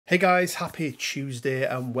Hey guys, happy Tuesday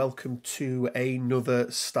and welcome to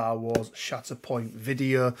another Star Wars Shatterpoint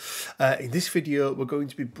video. In this video, we're going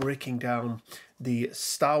to be breaking down the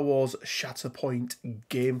Star Wars Shatterpoint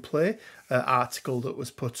gameplay article that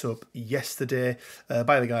was put up yesterday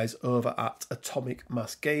by the guys over at Atomic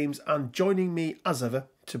Mass Games. And joining me, as ever,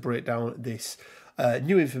 to break down this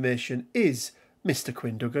new information is Mr.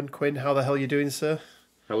 Quinn Duggan. Quinn, how the hell are you doing, sir?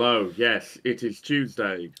 Hello, yes, it is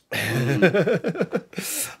Tuesday.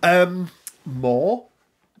 More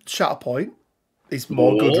Shatterpoint is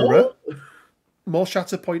more More? Gooderer. More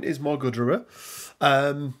Shatterpoint is more Gooderer.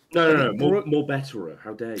 No, more betterer.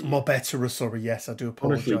 How dare you? More betterer, sorry, yes, I do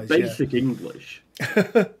Honestly, apologise. basic English.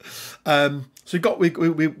 So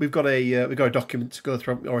we've got a document to go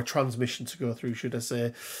through, or a transmission to go through, should I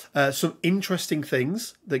say. Some interesting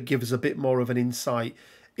things that give us a bit more of an insight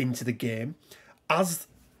into the game.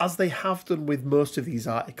 As they have done with most of these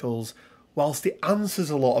articles, whilst it answers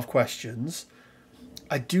a lot of questions,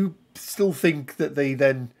 I do still think that they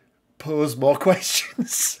then pose more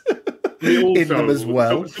questions in them as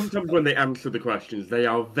well. Sometimes when they answer the questions, they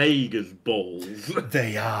are vague as balls.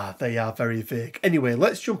 They are very vague. Anyway,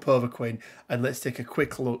 let's jump over, Quinn, and let's take a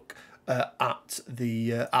quick look at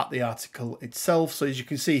the article itself. So as you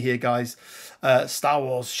can see here, guys, Star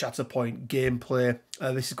Wars Shatterpoint gameplay.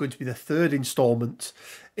 This is going to be the third installment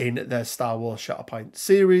in their Star Wars Shatterpoint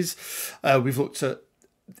series. We've looked at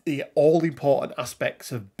the all-important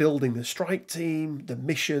aspects of building the strike team, the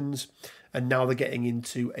missions, and now they're getting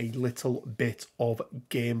into a little bit of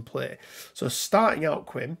gameplay. So starting out,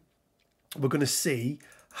 Quinn, we're going to see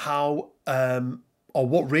how or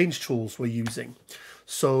what range tools we're using.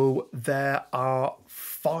 So there are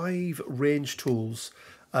 5 range tools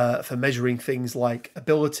for measuring things like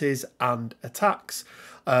abilities and attacks.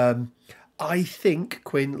 I think,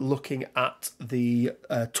 Quinn, looking at the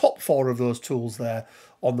top 4 of those tools there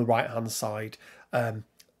on the right-hand side,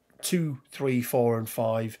 2, 3, 4, and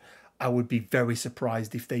 5, I would be very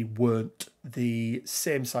surprised if they weren't the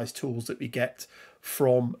same size tools that we get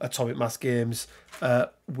from Atomic Mass Games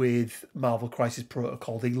with Marvel Crisis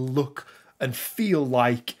Protocol. They look and feel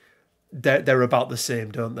like they're about the same,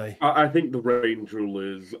 don't they? I think the range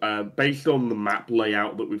rulers, based on the map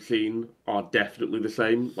layout that we've seen, are definitely the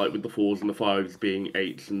same, like with the 4s and the 5s being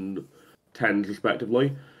 8s and 10s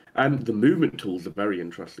respectively. The movement tools are very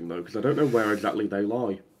interesting, though, because I don't know where exactly they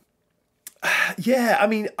lie. Yeah, I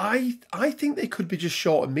mean, I think they could be just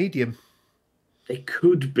short and medium. They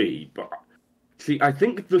could be, but see, I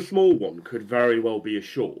think the small one could very well be a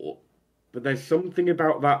short. But there's something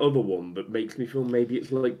about that other one that makes me feel maybe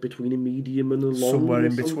it's like between a medium and a long, somewhere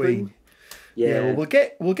in something. between. Yeah, well,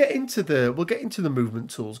 we'll get into the movement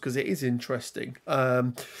tools because it is interesting.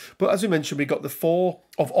 But as we mentioned, we got the 4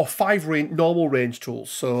 or 5 normal range tools.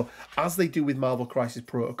 So as they do with Marvel Crisis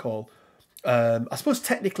Protocol, I suppose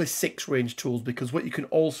technically 6 range tools, because what you can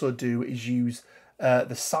also do is use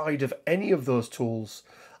the side of any of those tools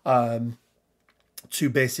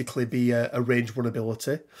to basically be a range 1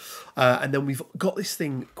 ability. And then we've got this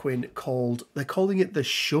thing, Quinn, they're calling it the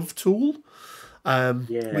shove tool,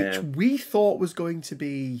 which we thought was going to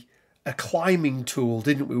be a climbing tool,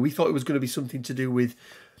 didn't we? We thought it was going to be something to do with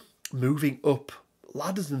moving up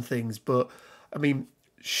ladders and things. But, I mean,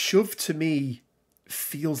 shove to me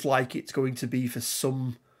feels like it's going to be for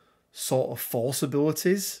some sort of force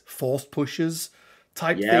abilities, force pushers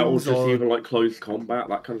type things. Or just even like close combat,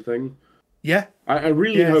 that kind of thing. Yeah. I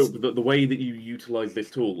really hope that the way that you utilize this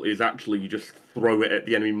tool is actually you just throw it at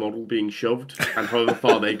the enemy model being shoved, and however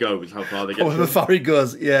far they go is how far they get However far he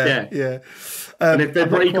goes, yeah. And if they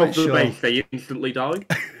break off the base, they instantly die.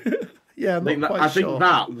 Yeah, I think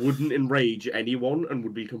that wouldn't enrage anyone and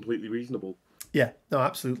would be completely reasonable. Yeah, no,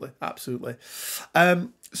 absolutely.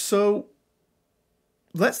 So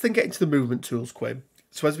let's then get into the movement tools, Quinn.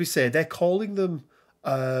 So as we say, they're calling them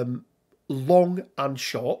long and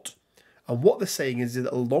short. And what they're saying is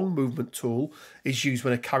that a long movement tool is used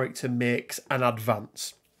when a character makes an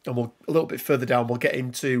advance. And a little bit further down, we'll get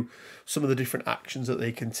into some of the different actions that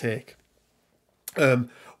they can take.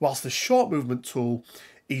 Whilst the short movement tool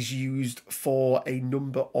is used for a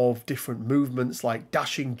number of different movements like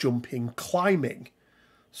dashing, jumping, climbing.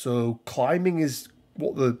 So climbing is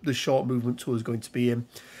what the short movement tool is going to be in.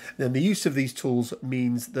 And then the use of these tools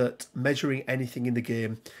means that measuring anything in the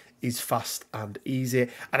game is fast and easy.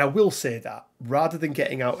 And I will say that rather than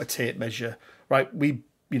getting out a tape measure, right? We've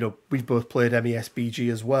both played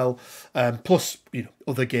MESBG as well, plus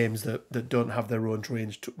other games that don't have their own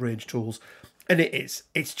range tools, and it's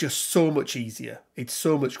just so much easier. It's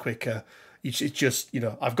so much quicker. It's just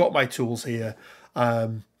I've got my tools here,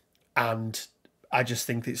 and I just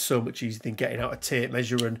think it's so much easier than getting out a tape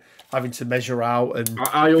measure and having to measure out. And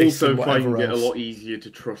I this also and find whatever it a else. lot easier to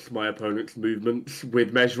trust my opponent's movements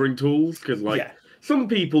with measuring tools because, like, Yeah. some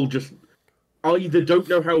people just either don't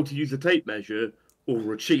know how to use a tape measure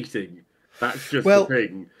or are cheating. That's just the Well,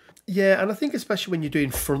 thing. yeah, and I think especially when you're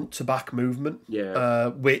doing front to back movement, Yeah.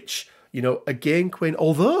 which, you know, again, Quinn,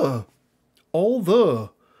 although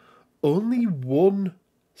only one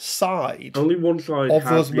side Only one side of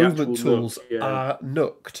has those the actual movement tools nook, yeah. are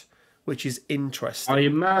nooked, which is interesting. I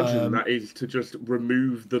imagine that is to just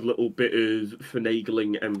remove the little bit of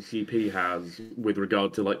finagling MCP has with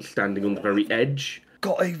regard to like standing on the very edge.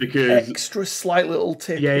 Got a Because extra slight little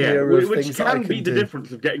tip yeah, here of which things that I can can be the do.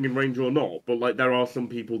 difference of getting in range or not. But like, there are some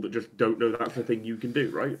people that just don't know that's the thing you can do,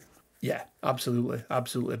 right? Yeah, absolutely,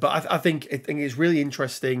 absolutely. But I think it's really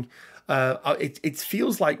interesting. It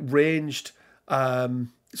feels like ranged.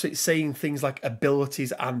 So it's saying things like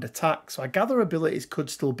abilities and attacks. So I gather abilities could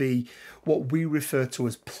still be what we refer to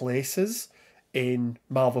as places in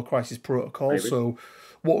Marvel Crisis Protocol. Maybe. So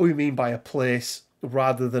what we mean by a place,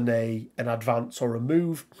 rather than an advance or a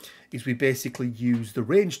move, is we basically use the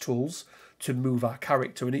range tools to move our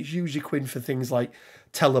character, and it's usually Quinn for things like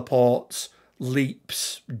teleports,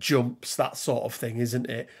 leaps, jumps, that sort of thing, isn't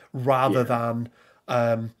it? Rather than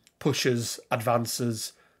pushes,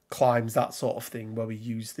 advances, climbs, that sort of thing, where we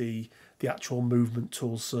use the actual movement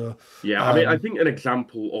tools. So yeah, I mean, I think an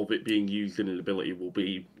example of it being used in an ability will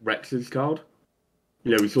be Rex's card.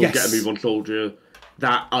 You know, we sort of get a move on soldier.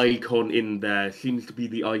 That icon in there seems to be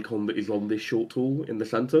the icon that is on this short tool in the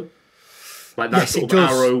center. Like that sort of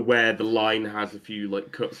arrow where the line has a few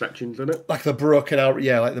like cut sections in it. Like the broken arrow,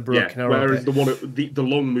 yeah, like the broken arrow. Whereas the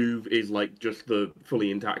long move is like just the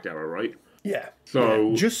fully intact arrow, right? Yeah.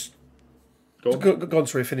 So just go on,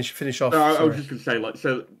 sorry, finish off. No, I was just gonna say, like,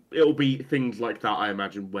 so it'll be things like that, I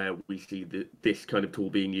imagine, where we see this kind of tool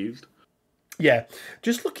being used. Yeah,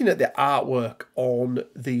 just looking at the artwork on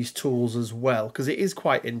these tools as well, because it is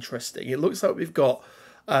quite interesting. It looks like we've got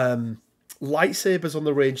lightsabers on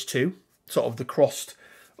the range 2, sort of the crossed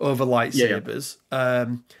over lightsabers.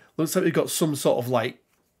 Looks like we've got some sort of like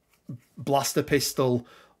blaster pistol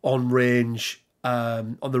on range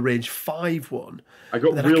on the range 5 one. I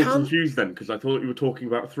got real confused then because I thought you were talking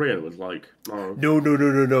about 3 and it was like, oh.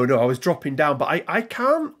 No. I was dropping down, but I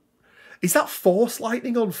can't. Is that Force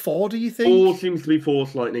Lightning on 4, do you think? 4 seems to be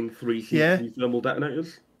Force Lightning, 3 seems to be thermal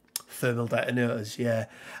detonators. Thermal detonators, yeah.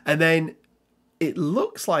 And then it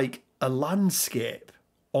looks like a landscape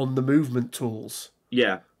on the movement tools.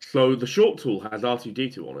 Yeah, so the short tool has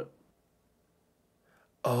R2-D2 on it.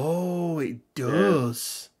 Oh, it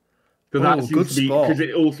does. So that seems to be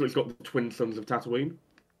because it's got the twin sons of Tatooine.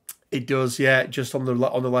 It does, yeah, just on the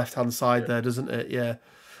left hand side there, doesn't it? Yeah.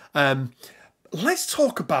 Let's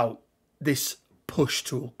talk about this push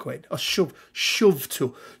tool, Quinn, or shove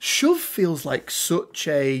tool. Shove feels like such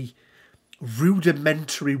a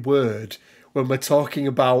rudimentary word when we're talking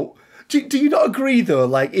about. Do you not agree though?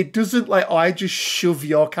 Like it doesn't like I just shove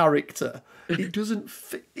your character. It doesn't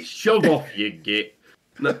fit. Shove off, you git.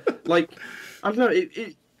 No, like I don't know.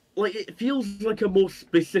 It feels like a more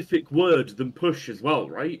specific word than push as well,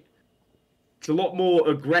 right? It's a lot more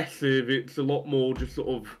aggressive. It's a lot more just sort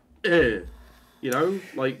of, you know,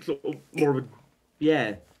 like sort of more of a,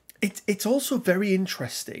 yeah. It's also very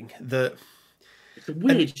interesting that it's a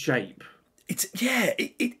weird shape. It's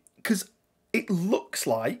because it looks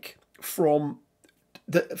like from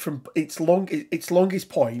its longest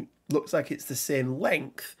point looks like it's the same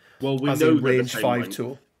length. Well, we as know a range 5 length.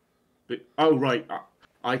 tool. But, oh right,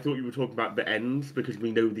 I thought you were talking about the ends because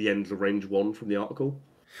we know the ends are range 1 from the article.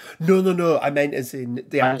 No. I meant as in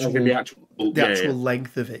the actual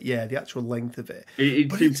length of it. Yeah, the actual length of it.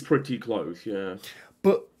 It seems pretty close. Yeah.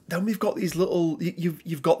 But then we've got these little.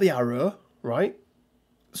 You've got the arrow, right?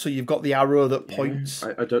 So you've got the arrow that points.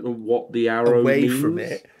 I don't know what the arrow away means. From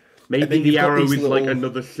it. Maybe the arrow is like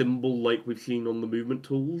another symbol, like we've seen on the movement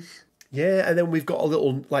tools. Yeah, and then we've got a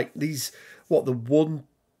little like these. What the 1,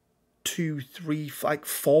 2, 3, like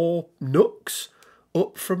 4 nooks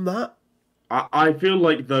up from that. I feel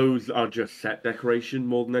like those are just set decoration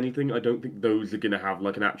more than anything. I don't think those are going to have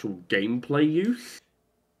like an actual gameplay use.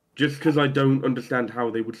 Just because I don't understand how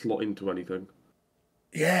they would slot into anything.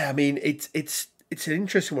 Yeah, I mean it's an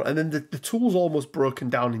interesting one, and then the tool's almost broken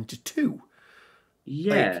down into 2.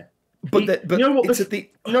 Yeah, but you know what?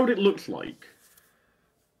 You know what it looks like?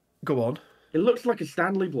 Go on. It looks like a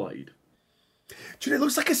Stanley blade. Do you know, it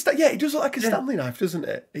looks like it does look like a Stanley knife, doesn't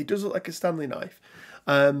it? It does look like a Stanley knife.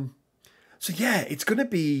 So yeah, it's going to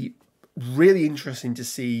be really interesting to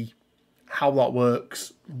see how that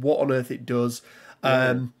works, what on earth it does.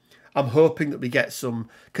 I'm hoping that we get some,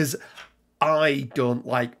 because I don't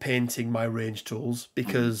like painting my range tools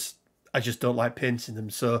because I just don't like painting them.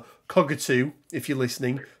 So Cogatoo, if you're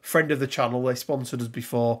listening, friend of the channel, they sponsored us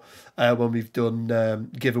before when we've done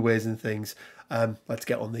giveaways and things. Let's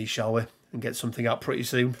get on these, shall we, and get something out pretty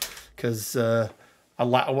soon, because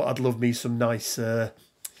I'd love me some nice, right.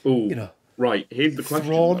 Here's the question,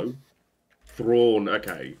 though. Thrawn,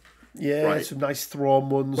 okay. Yeah, right. Some nice Thrawn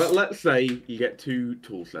ones. Well, let's say you get 2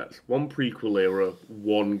 tool sets. 1 prequel era,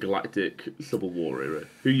 1 Galactic Civil War era.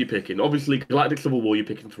 Who are you picking? Obviously, Galactic Civil War, you're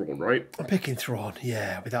picking Thrawn, right? I'm picking Thrawn,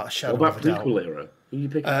 yeah, without a shadow of a doubt. What about prequel era? Who are you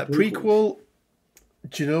picking? Prequel,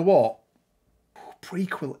 do you know what?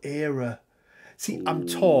 Prequel era. See, I'm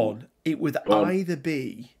torn. It would either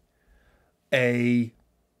be a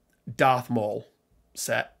Darth Maul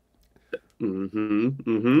set.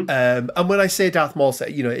 And when I say Darth Maul set,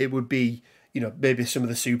 it would be, maybe some of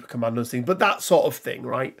the Super Commandos things, but that sort of thing,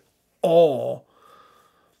 right? Or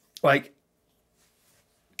like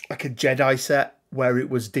a Jedi set where it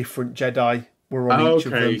was different Jedi were on each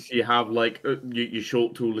of them. Okay, so you have like your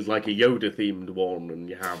short tool is like a Yoda themed one, and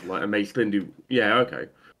you have like a Mace Windu. Yeah, okay.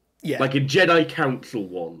 Yeah, like a Jedi Council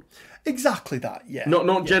one. Exactly that. Yeah. Not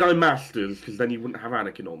Jedi Masters, because then you wouldn't have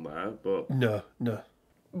Anakin on there. But no.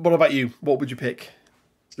 What about you? What would you pick?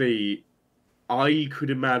 See, I could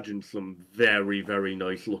imagine some very, very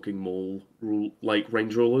nice looking Maul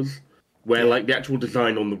range rulers, where like the actual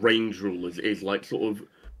design on the range rulers is like sort of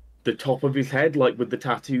the top of his head, like with the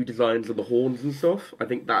tattoo designs of the horns and stuff. I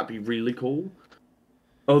think that'd be really cool.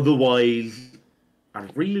 Otherwise, I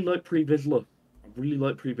really like Pre Vizsla.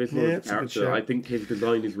 As a character. I think his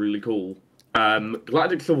design is really cool.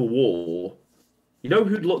 Galactic Civil War. You know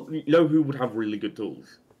who would have really good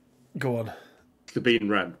tools? Go on. Sabine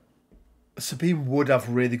Wren. Sabine would have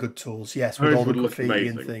really good tools, yes, with all the graffiti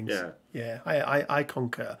and things. Yeah, I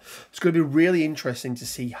concur. It's going to be really interesting to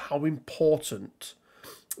see how important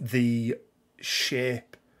the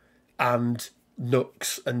shape and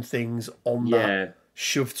nooks and things on that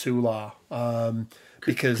shove tool are.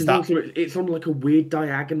 Because it's on like a weird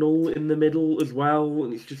diagonal in the middle as well,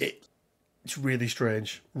 and it's just... It's really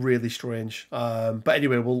strange. But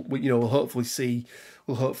anyway, we'll hopefully see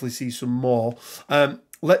some more.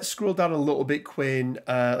 Let's scroll down a little bit, Quinn.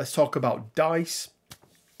 Let's talk about dice.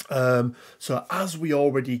 So as we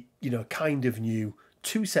already kind of knew,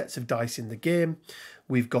 2 sets of dice in the game.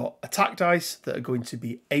 We've got attack dice that are going to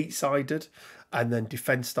be 8-sided, and then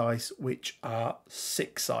defense dice, which are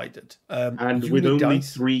 6-sided. And with only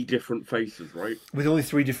 3 different faces, right? With only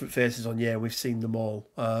 3 different faces on, we've seen them all.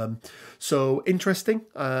 So interesting.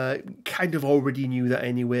 Kind of already knew that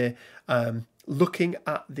anyway. Looking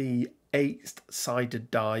at the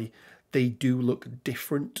 8-sided die, they do look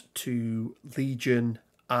different to Legion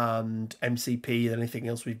and MCP than anything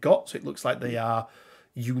else we've got. So it looks like they are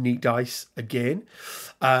unique dice again.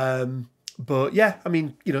 But yeah, I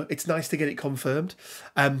mean, it's nice to get it confirmed.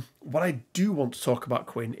 What I do want to talk about,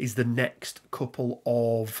 Quinn, is the next couple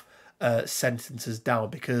of sentences down,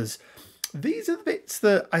 because these are the bits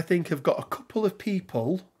that I think have got a couple of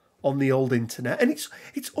people on the old internet, and it's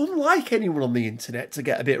unlike anyone on the internet to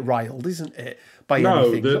get a bit riled, isn't it?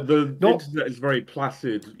 Anything. The internet is very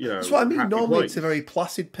placid. That's what I mean. Normally, place. It's a very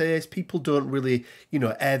placid pace. People don't really,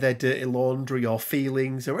 air their dirty laundry or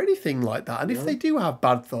feelings or anything like that. And if they do have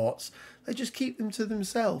bad thoughts, they just keep them to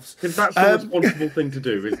themselves. Because that's the responsible thing to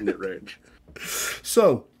do, isn't it, Rich?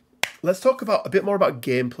 So, let's talk a bit more about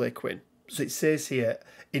gameplay, Quinn. So it says here,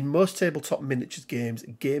 in most tabletop miniatures games,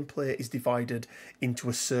 gameplay is divided into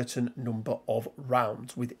a certain number of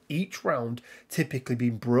rounds, with each round typically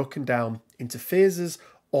being broken down into phases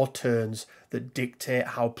or turns that dictate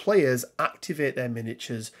how players activate their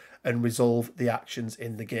miniatures and resolve the actions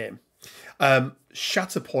in the game.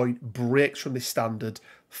 Shatterpoint breaks from this standard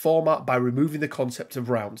format by removing the concept of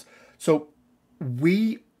rounds. So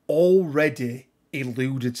we already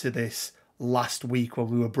alluded to this last week when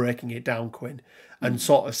we were breaking it down, Quinn, and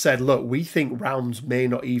sort of said, look, we think rounds may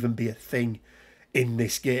not even be a thing in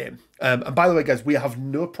this game. And by the way, guys, we have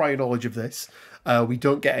no prior knowledge of this. We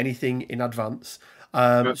don't get anything in advance.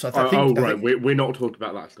 So I think... We're not talking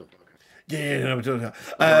about that stuff. Yeah, we don't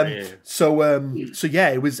know. So yeah,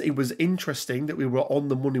 it was interesting that we were on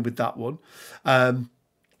the money with that one.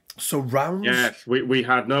 So rounds... Yes, we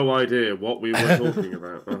had no idea what we were talking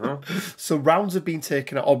about. So rounds have been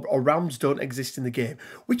taken out, or rounds don't exist in the game,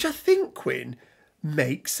 which I think, Quinn,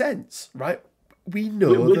 makes sense, right? We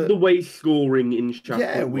know with the way scoring in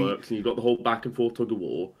Shatterpoint works, and you've got the whole back and forth tug of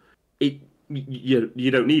war,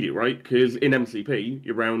 you don't need it, right? Because in MCP,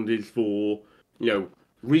 your round is for,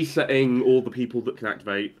 resetting all the people that can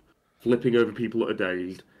activate, flipping over people that are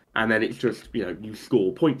dazed, and then it's just, you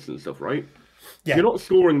score points and stuff, right? If Yeah. you're not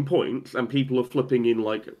scoring points and people are flipping in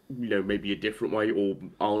like, maybe a different way or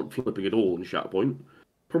aren't flipping at all in Shatterpoint,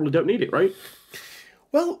 probably don't need it, right?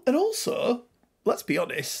 Well, and also, let's be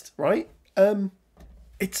honest, right?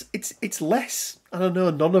 It's less. I don't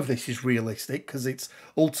know. None of this is realistic because it's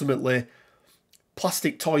ultimately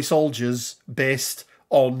plastic toy soldiers based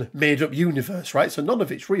on made up universe, right? So none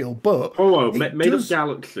of it's real. But made up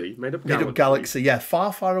galaxy, made up galaxy. Yeah,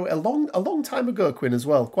 far, far away. A long time ago, Quinn, as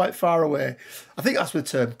well. Quite far away. I think that's the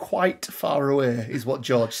term. Quite far away is what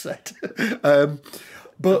George said.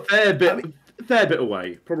 But fair bit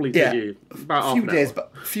away. Probably about half an hour.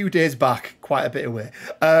 Few days back, quite a bit away.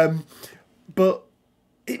 But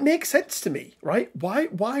it makes sense to me, right? Why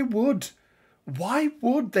would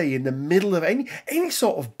they, in the middle of any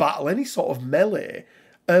sort of battle, any sort of melee,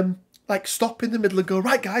 like stop in the middle and go,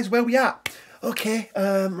 right, guys, where we at? Okay,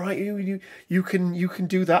 right, you can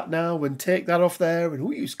do that now and take that off there,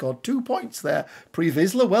 and you scored 2 points there, Pre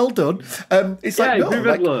Vizsla, well done. It's like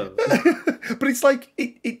no, but it's like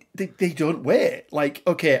they don't wait. Like,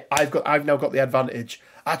 okay, I've now got the advantage.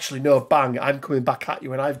 Actually, no, bang, I'm coming back at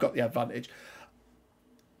you, and I've got the advantage.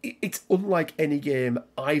 It's unlike any game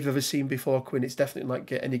I've ever seen before, Quinn. It's definitely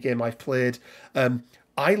like any game I've played.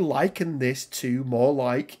 I liken this to more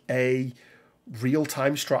like a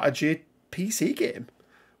real-time strategy PC game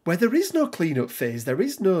where there is no clean-up phase. There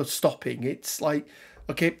is no stopping. It's like,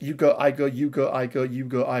 okay, you go, I go, you go, I go, you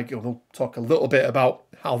go, I go. We'll talk a little bit about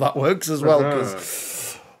how that works as well.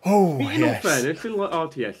 In all fairness, in like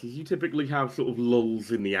RTSs, you typically have sort of lulls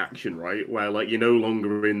in the action, right? Where like you're no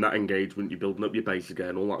longer in that engagement, you're building up your base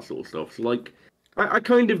again, all that sort of stuff. So like, I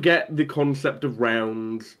kind of get the concept of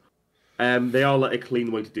rounds. They are like a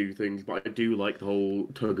clean way to do things, but I do like the whole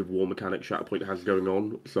tug of war mechanic Shatterpoint has going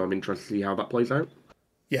on. So I'm interested to see how that plays out.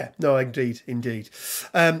 Yeah, no, indeed.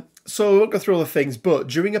 So we won't go through all the things, but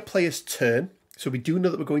during a player's turn, so we do know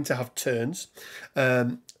that we're going to have turns.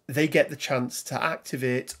 They get the chance to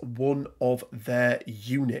activate one of their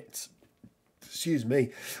units. Excuse me.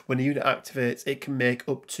 When a unit activates, it can make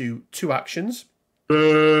up to 2 actions.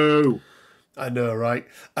 Boo! I know, right?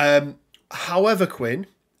 However, Quinn,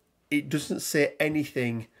 it doesn't say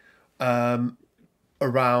anything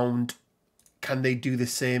around can they do the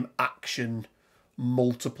same action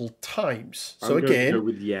multiple times. So I'm again, going to go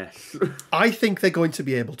with yes. I think they're going to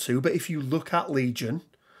be able to, but if you look at Legion,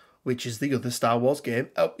 which is the other Star Wars game,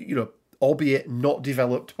 albeit not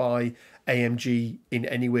developed by AMG in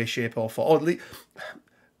any way, shape, or form. Or at least,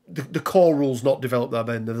 the core rules not developed there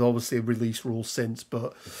then. There's obviously released rules since,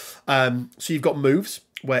 but so you've got moves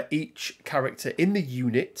where each character in the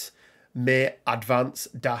unit may advance,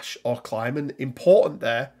 dash, or climb, and important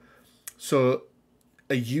there. So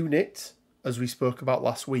a unit, as we spoke about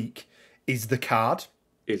last week, is the card.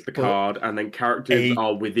 And then characters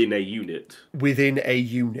are within a unit. Within a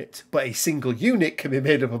unit. But a single unit can be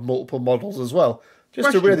made up of multiple models as well.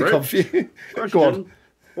 Just to really confuse. Go on.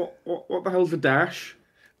 What the hell's a dash?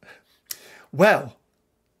 Well,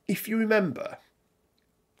 if you remember,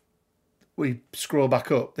 we scroll back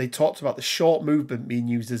up, they talked about the short movement being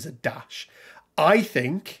used as a dash. I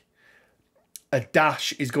think a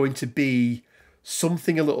dash is going to be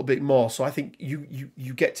something a little bit more. So I think you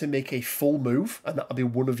get to make a full move, and that'll be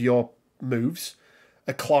one of your moves.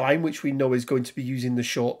 A climb, which we know is going to be using the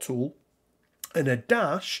short tool. And a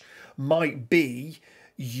dash might be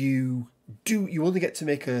you only get to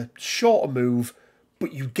make a shorter move,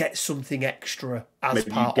 but you get something extra as Maybe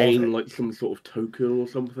part of it. Maybe you gain like some sort of token or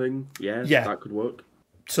something. Yeah, that could work.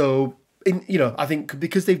 So I think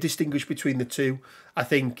because they've distinguished between the two, I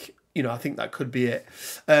think that could be it.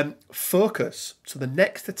 Focus. So the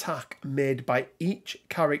next attack made by each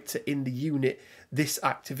character in the unit, this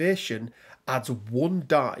activation adds 1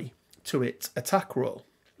 die to its attack roll.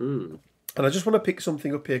 And I just want to pick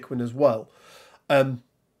something up here, Quinn, as well.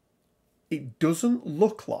 It doesn't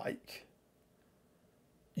look like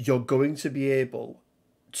you're going to be able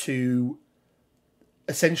to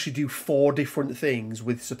essentially do 4 different things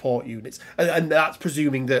with support units. And that's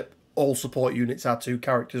presuming that all support units are 2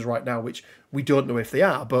 characters right now, which we don't know if they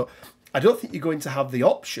are, but I don't think you're going to have the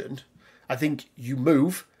option. I think you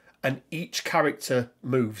move and each character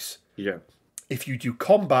moves. Yeah. If you do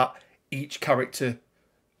combat, each character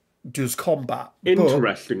does combat.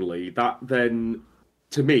 Interestingly, that then,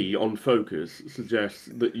 to me, on focus, suggests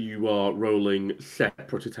that you are rolling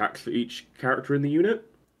separate attacks for each character in the unit.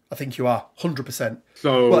 I think you are, 100%.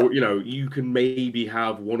 So, you can maybe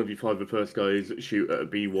have one of your 5 first guys shoot at a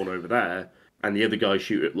B1 over there, and the other guy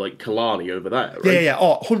shoot at, like, Kalani over there, right? Yeah.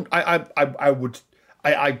 Oh,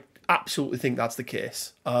 I absolutely think that's the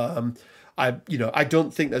case. I I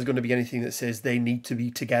don't think there's going to be anything that says they need to be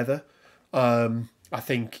together. I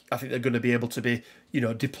think they're going to be able to be,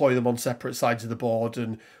 deploy them on separate sides of the board,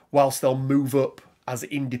 and whilst they'll move up as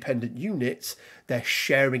independent units, they're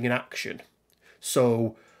sharing an action.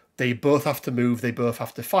 So they both have to move, they both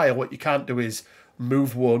have to fire. What you can't do is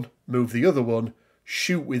move one, move the other one,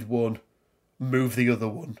 shoot with one, move the other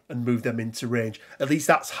one, and move them into range. At least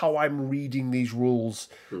that's how I'm reading these rules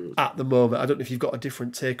at the moment. I don't know if you've got a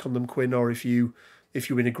different take on them, Quinn, or if you're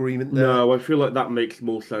in agreement there. No, I feel like that makes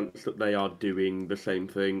more sense that they are doing the same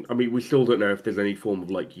thing. I mean, we still don't know if there's any form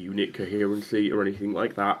of like unit coherency or anything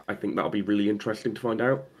like that. I think that'll be really interesting to find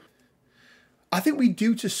out. I think we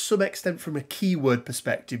do to some extent from a keyword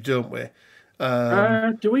perspective, don't we?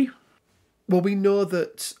 Do we? Well, we know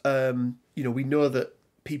that we know that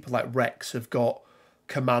people like Rex have got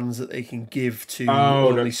commands that they can give to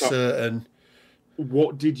only certain.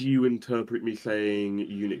 What did you interpret me saying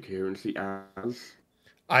unit coherency as?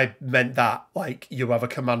 I meant that, like, you have a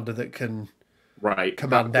commander that can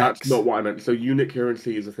command X. X. That's not what I meant. So unit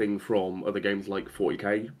coherency is a thing from other games like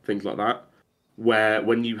 40k, things like that, where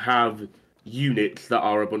when you have units that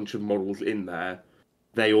are a bunch of models in there,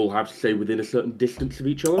 they all have to stay within a certain distance of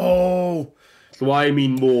each other. Oh! So I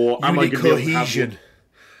mean more... Unit cohesion.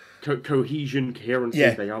 Cohesion, coherency,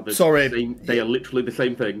 yeah. They are the Sorry. same, they are literally the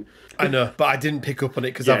same thing. I know, but I didn't pick up on it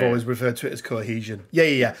because I've always referred to it as cohesion.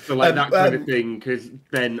 Yeah. So like that kind of thing, because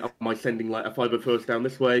then am I sending like a 5 first down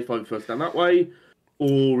this way, 5 first down that way?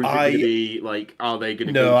 Or is it going to be like, are they going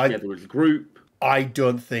to go together as a group? I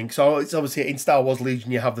don't think so. It's obviously in Star Wars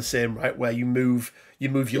Legion you have the same, right, where you move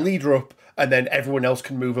your leader up, and then everyone else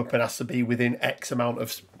can move up and has to be within X amount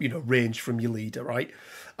of range from your leader, right?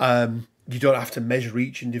 You don't have to measure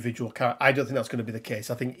each individual character. I don't think that's going to be the case.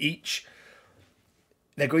 I think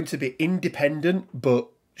they're going to be independent but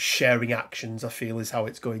sharing actions. I feel is how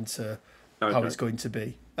it's going to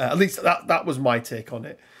be. At least that was my take on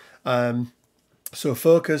it. So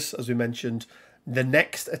focus, as we mentioned, the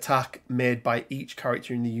next attack made by each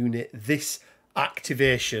character in the unit. This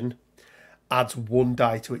activation adds 1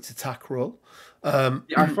 die to its attack roll. I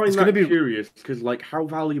find that curious because, like, how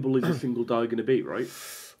valuable is a single die going to be, right?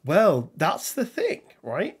 Well, that's the thing,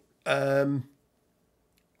 right? Yeah,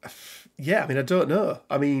 I mean, I don't know.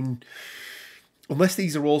 I mean, unless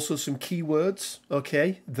these are also some keywords,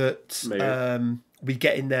 okay, that we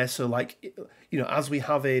get in there. So, like, as we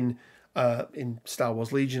have in Star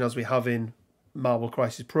Wars Legion, as we have in Marvel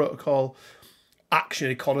Crisis Protocol, action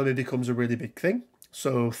economy becomes a really big thing.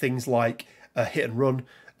 So things like hit and run,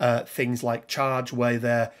 things like charge,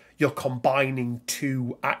 where you're combining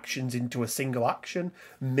 2 actions into a single action.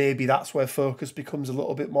 Maybe that's where focus becomes a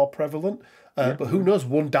little bit more prevalent. But who knows?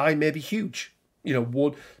 1 die may be huge.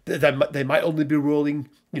 They might only be rolling.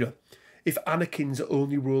 If Anakin's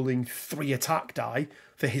only rolling 3 attack die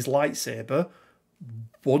for his lightsaber,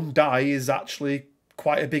 1 die is actually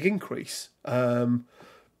quite a big increase.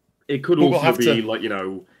 It could also be like,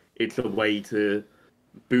 it's a way to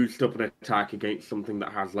boost up an attack against something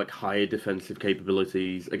that has like higher defensive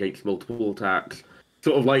capabilities against multiple attacks.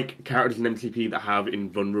 Sort of like characters in MCP that have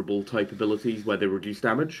invulnerable type abilities where they reduce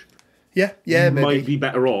damage. Yeah, maybe. Might be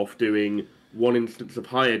better off doing 1 instance of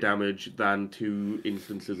higher damage than 2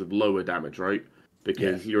 instances of lower damage, right?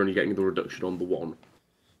 Because you're only getting the reduction on the 1.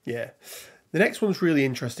 Yeah. The next one's really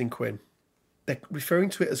interesting, Quinn. They're referring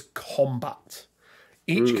to it as combat.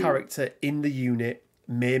 Each character in the unit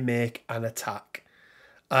may make an attack.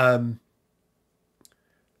 It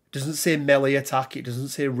doesn't say melee attack. It doesn't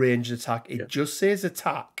say ranged attack. It just says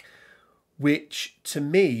attack, which to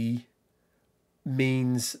me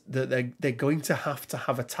means that they're going to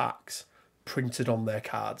have attacks printed on their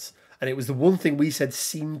cards. And it was the one thing we said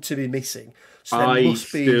seemed to be missing. So I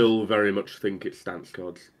still very much think it's stance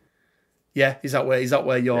cards. Yeah, is that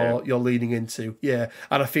where you're leaning into? Yeah,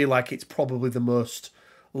 and I feel like it's probably the most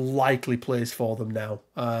likely place for them now.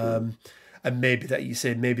 And maybe that you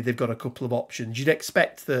say maybe they've got a couple of options. You'd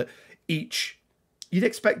expect that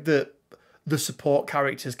the support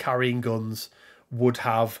characters carrying guns would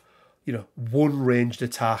have 1 ranged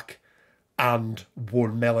attack and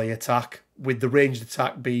 1 melee attack, with the ranged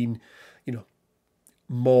attack being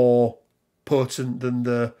more potent than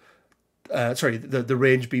the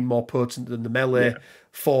range being more potent than the melee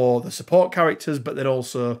for the support characters, but then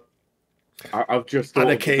also I've just thought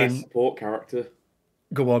of the best support character.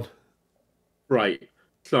 Go on. Right.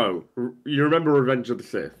 So, you remember Revenge of the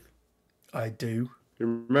Sith? I do.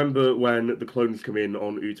 You remember when the clones come in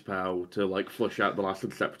on Utapau to, like, flush out the last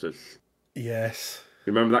of the Separatists? Yes.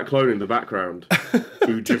 You remember that clone in the background?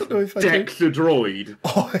 Who just decks a droid?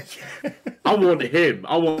 Oh, yeah. I want him.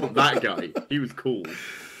 I want that guy. He was cool.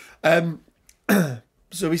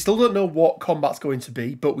 So we still don't know what combat's going to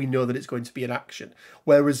be, but we know that it's going to be an action.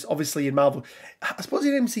 Whereas obviously in Marvel, I suppose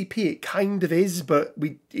in MCP it kind of is, but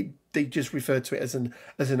they just refer to it as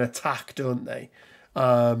an attack, don't they?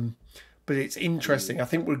 But it's interesting. I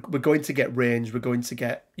think we're going to get range. We're going to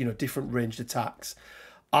get different ranged attacks.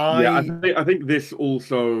 I think this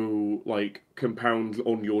also like compounds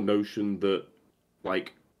on your notion that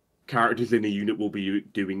like characters in a unit will be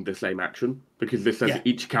doing the same action because this says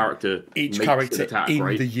each character makes an attack, in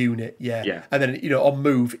right? the unit, and then on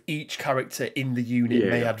move, each character in the unit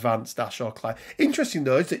may advance, dash, or climb. Interesting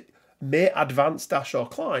though is that may advance, dash, or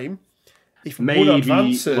climb. If maybe one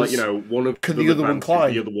advances, like one of can the other one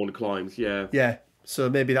climb? The other one climbs, yeah. Yeah, so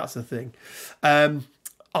maybe that's the thing.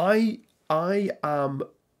 I am,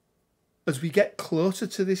 as we get closer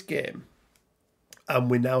to this game, and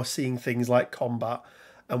we're now seeing things like combat.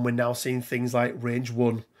 And we're now seeing things like range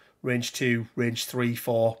 1, range 2, range 3,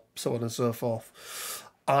 4, so on and so forth.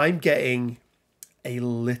 I'm getting a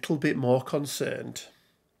little bit more concerned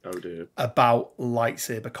about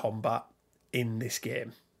lightsaber combat in this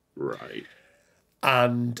game. Right.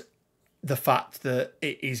 And the fact that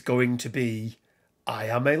it is going to be, I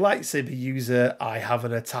am a lightsaber user, I have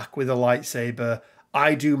an attack with a lightsaber,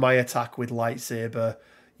 I do my attack with lightsaber,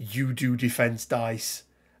 you do defense dice,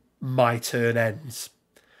 my turn ends.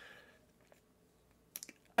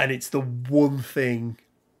 And it's the one thing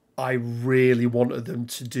I really wanted them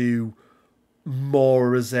to do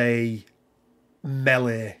more as a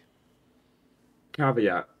melee.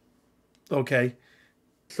 Caveat. Okay.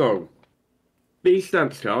 So, these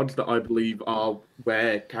stance cards that I believe are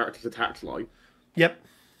where characters' attacks lie. Yep.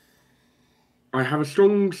 I have a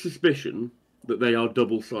strong suspicion that they are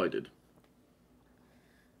double-sided.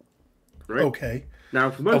 Right? Okay. Now,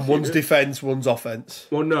 for most and one's units, defense, one's offense.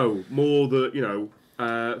 Well, no. More that,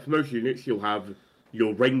 for most units, you'll have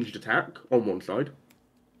your ranged attack on one side.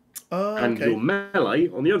 And your melee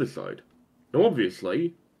on the other side. Now,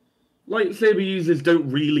 obviously, lightsaber users don't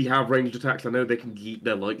really have ranged attacks. I know they can yeet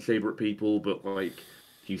their lightsaber at people, but,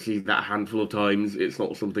 you see that a handful of times. It's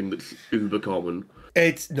not something that's uber common.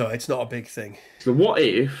 It's not a big thing. So what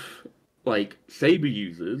if, saber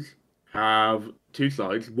users have two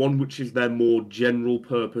sides, one which is their more general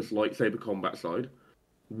purpose lightsaber combat side,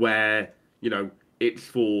 where, it's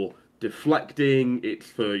for deflecting, it's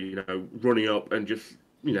for, running up and just,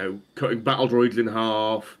 cutting battle droids in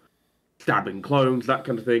half, stabbing clones, that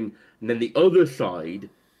kind of thing. And then the other side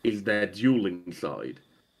is their dueling side.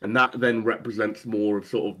 And that then represents more of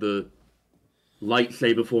sort of the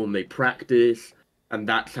lightsaber form they practice. And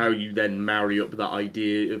that's how you then marry up that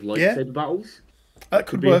idea of lightsaber battles. That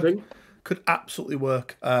could work. Could absolutely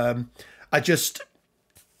work. It's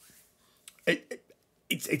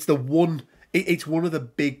the one... It's one of the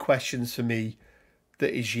big questions for me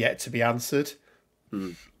that is yet to be answered.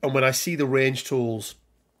 And when I see the range tools,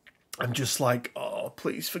 I'm just like, oh,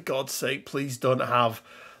 please, for God's sake, please don't have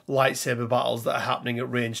lightsaber battles that are happening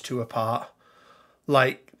at range 2 apart.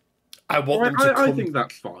 I want them to come... I think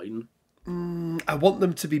that's fine. I want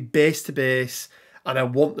them to be base to base, and I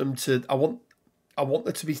want them to... I want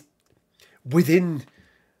them to be within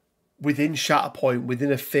Shatterpoint,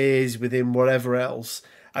 within a phase, within whatever else.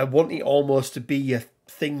 I want it almost to be a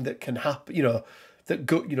thing that can happen, that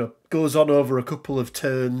goes on over a couple of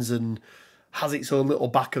turns and has its own little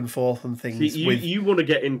back and forth and things. See, you want to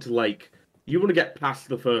get into you want to get past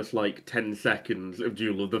the first 10 seconds of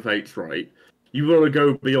Duel of the Fates, right? You want to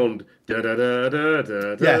go beyond da da da da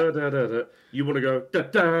da da da da. You want to go da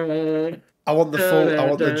da. I want the full. I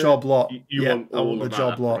want the job lot. I want the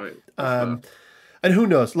job lot. Right. And who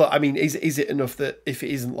knows? Look, I mean, is it enough that if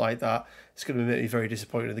it isn't like that, it's going to make me very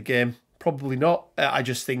disappointed in the game? Probably not. I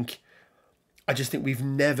just think we've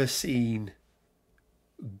never seen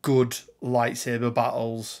good lightsaber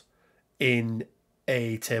battles in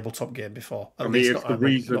a tabletop game before. It's the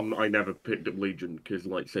reason I never picked up Legion, because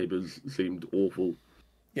lightsabers seemed awful.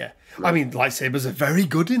 Yeah. Right. I mean, lightsabers are very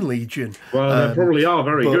good in Legion. Well, they probably are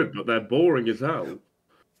very good, but they're boring as hell.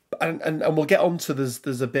 And we'll get on to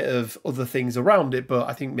there's a bit of other things around it, but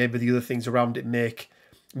I think maybe the other things around it make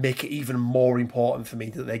it even more important for me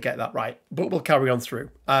that they get that right. But we'll carry on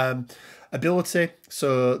through. Ability.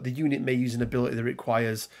 So the unit may use an ability that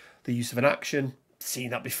requires the use of an action.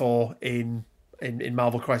 Seen that before in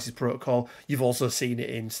Marvel Crisis Protocol. You've also seen it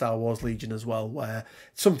in Star Wars Legion as well, where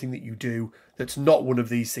it's something that you do that's not one of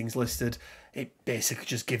these things listed. It basically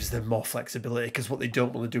just gives them more flexibility, because what they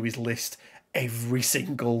don't want to do is list every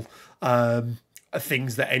single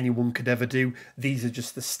things that anyone could ever do. These are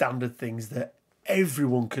just the standard things that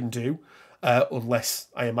everyone can do, unless,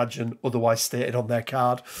 I imagine, otherwise stated on their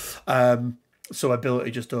card. So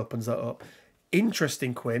ability just opens that up.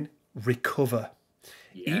 Interesting, Quinn. Recover.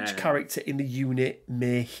 Yeah. Each character in the unit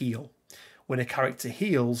may heal. When a character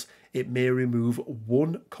heals, it may remove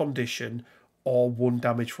one condition or one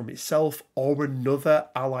damage from itself or another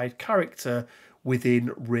allied character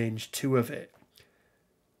within range 2 of it.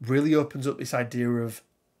 Really opens up this idea of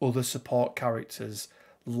other support characters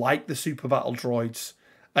like the super battle droids.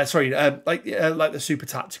 Like the super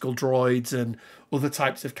tactical droids and other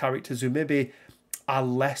types of characters who maybe are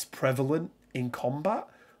less prevalent in combat,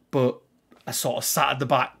 but are sort of sat at the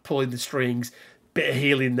back pulling the strings. Bit of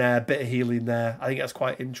healing there, bit of healing there. I think that's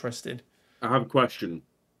quite interesting. I have a question.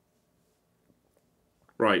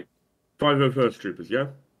 Right. 501st Troopers, yeah?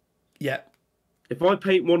 Yeah. If I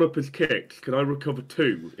paint one up as kicks, can I recover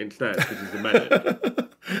 2 instead because he's a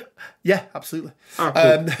medic? Yeah, absolutely. Ah,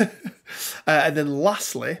 cool. And then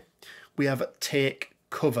lastly, we have take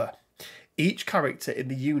cover. Each character in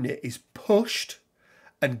the unit is pushed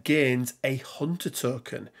and gains a hunter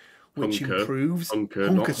token, which improves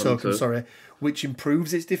hunker token, sorry, which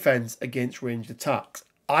improves its defense against ranged attacks.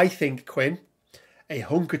 I think, Quinn, a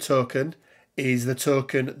hunker token is the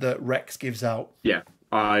token that Rex gives out. Yeah,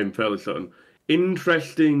 I'm fairly certain.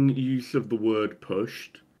 Interesting use of the word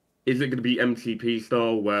pushed. Is it going to be MCP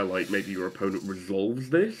style where like maybe your opponent resolves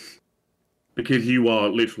this? Because you are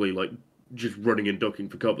literally like just running and ducking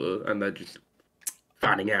for cover and they're just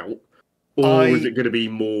fanning out. Or is it going to be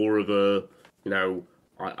more of a,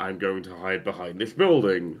 I'm going to hide behind this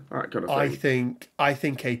building, that kind of thing? I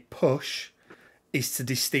think a push is to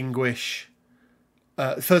distinguish,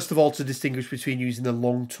 first of all, to distinguish between using the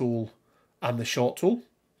long tool and the short tool.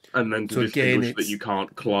 And then to distinguish that you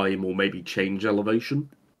can't climb or maybe change elevation.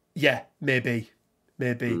 Yeah, maybe.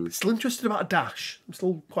 Still interested about a dash. I'm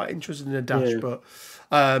still quite interested in a dash, but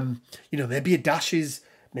maybe a dash is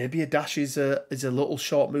a little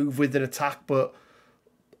short move with an attack, but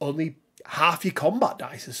only half your combat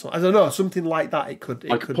dice or something. I don't know, something like that. It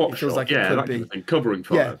feels like it could be covering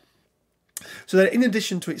fire. Yeah. So then, in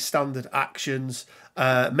addition to its standard actions,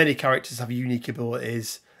 many characters have unique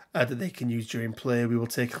abilities that they can use during play. We will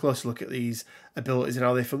take a closer look at these abilities and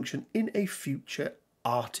how they function in a future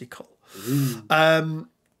article.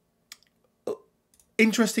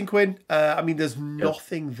 Interesting, Quinn. There's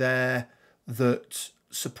nothing there that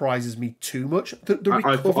surprises me too much. The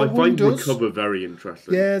recover I one find does. Recover very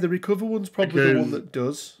interesting. Yeah, the recover one's probably the one that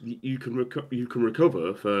does. You can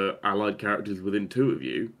recover for allied characters within 2 of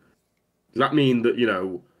you. Does that mean that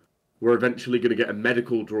we're eventually going to get a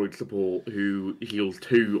medical droid support who heals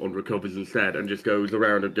 2 on recovers instead and just goes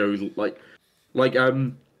around and goes like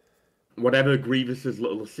whatever Grievous's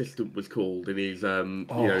little assistant was called in his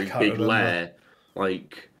his big lair,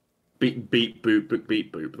 like beep boop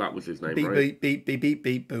beep boop. That was his name, right? Beep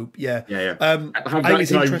boop. Yeah. Have that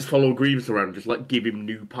guy follow Grievous around, just like give him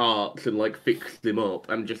new parts and like fix him up,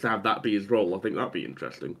 and just have that be his role. I think that'd be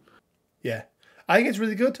interesting. Yeah. I think it's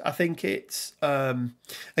really good. I think it's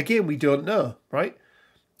again, we don't know, right?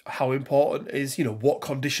 How important is what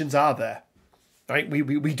conditions are there, right?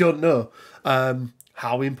 We don't know.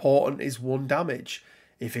 How important is 1 damage?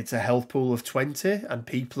 If it's a health pool of 20 and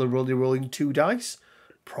people are only rolling 2 dice,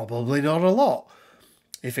 probably not a lot.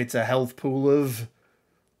 If it's a health pool of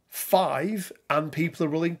 5 and people are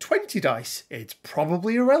rolling 20 dice, it's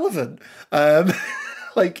probably irrelevant.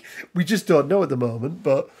 We just don't know at the moment,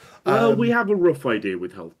 but. Well, we have a rough idea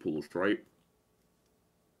with health pools, right?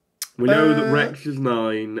 We know that Rex is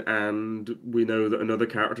 9, and we know that another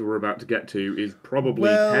character we're about to get to is probably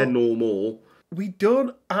 10 or more. We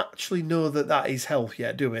don't actually know that is health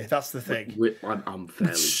yet, do we? That's the thing. I'm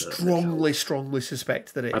fairly certain. Strongly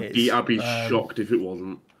suspect that it is. I'd be shocked if it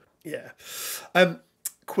wasn't. Yeah.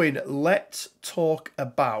 Quinn, let's talk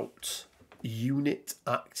about unit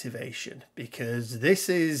activation, because this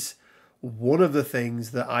is one of the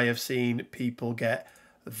things that I have seen people get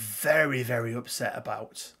very, very upset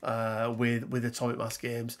about with Atomic Mass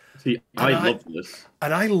games. See, I love this.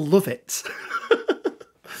 And I love it.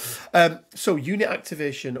 So unit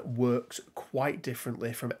activation works quite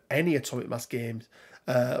differently from any Atomic Mass games,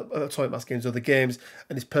 other games,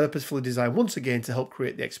 and is purposefully designed once again to help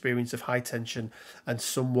create the experience of high tension and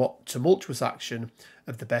somewhat tumultuous action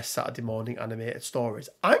of the best Saturday morning animated stories.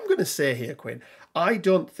 I'm going to say here, Quinn, I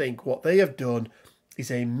don't think what they have done is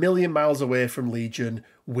a million miles away from Legion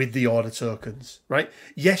with the order tokens, right?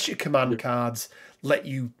 Yes, your command cards let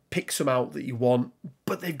you pick some out that you want,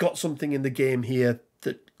 but they've got something in the game here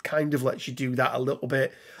that kind of lets you do that a little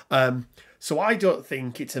bit. So I don't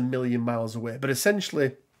think it's a million miles away. But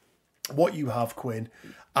essentially, what you have, Quinn,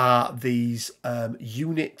 are these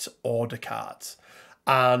unit order cards.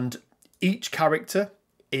 And each character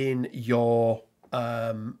in your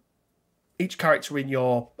each character in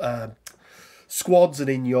your squads and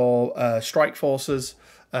in your strike forces,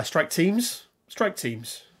 strike teams, strike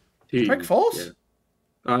force,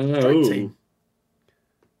 strike team.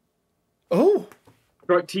 Oh,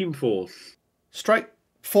 strike team force, strike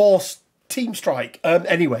force. Team strike.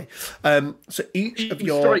 Anyway, so each of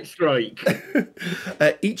your strike.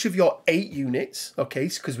 each of your 8 units. Okay,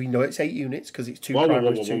 because we know it's 8 units because it's 2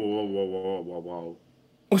 primaries. Whoa.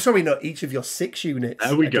 Oh, sorry, no. Each of your 6 units.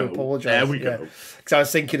 There we go. Apologise. There we go. Because I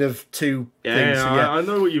was thinking of 2 things. So, I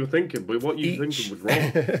know what you were thinking, but what you were thinking was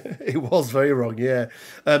wrong. It was very wrong. Yeah.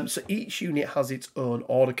 So each unit has its own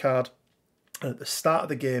order card. At the start of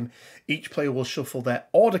the game, each player will shuffle their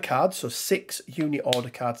order cards, so 6 unit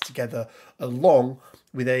order cards together, along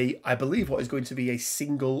with I believe, what is going to be a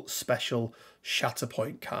single special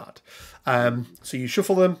Shatterpoint card. So you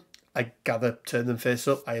shuffle them, I gather, turn them face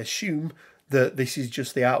up. I assume that this is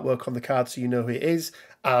just the artwork on the card, so you know who it is.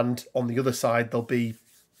 And on the other side, there'll be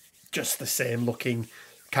just the same looking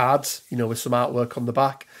cards, with some artwork on the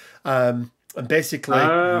back. And basically...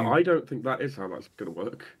 I don't think that is how that's going to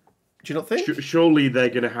work. Do you not think? Surely they're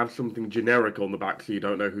going to have something generic on the back so you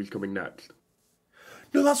don't know who's coming next.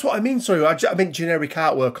 No, that's what I mean. Sorry, I meant generic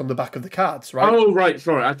artwork on the back of the cards, right? Oh, right.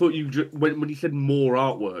 Sorry, I thought you when you said more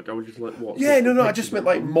artwork, I was just like, what? Yeah, no. I just meant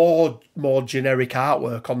like more generic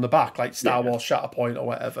artwork on the back, like Star Wars Shatterpoint or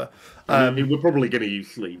whatever. We're probably going to use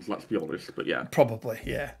sleeves. Let's be honest, but yeah, probably,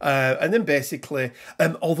 yeah. And then basically,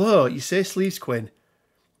 although you say sleeves, Quinn,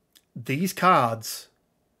 these cards.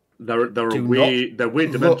 They're weird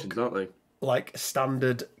dimensions, aren't they? Like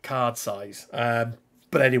standard card size.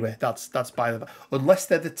 But anyway, that's by the way. Unless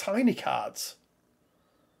they're the tiny cards.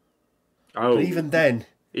 Oh. But even then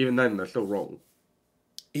they're still wrong.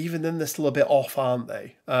 Even then they're still a bit off, aren't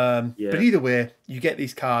they? But either way, you get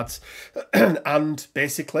these cards and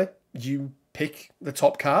basically you pick the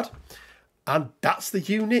top card and that's the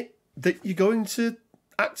unit that you're going to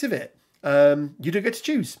activate. You don't get to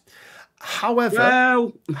choose.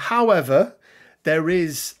 However, there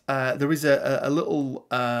is a little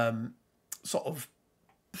sort of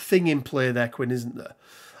thing in play there, Quinn, isn't there?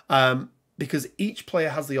 Because each player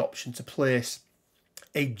has the option to place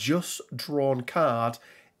a just drawn card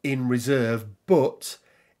in reserve, but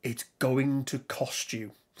it's going to cost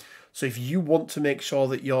you. So if you want to make sure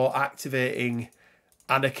that you're activating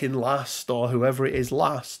Anakin last or whoever it is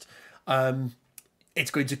last, it's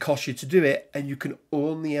going to cost you to do it, and you can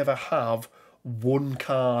only ever have 1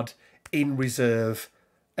 card in reserve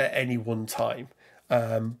at any one time.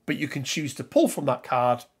 But you can choose to pull from that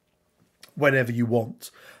card whenever you want.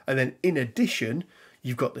 And then in addition,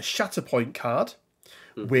 you've got the Shatterpoint card,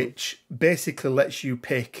 which basically lets you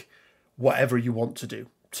pick whatever you want to do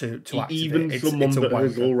to activate. Even someone that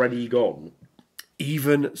has already gone.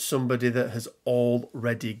 Even somebody that has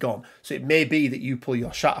already gone. So it may be that you pull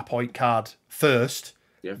your Shatterpoint card first.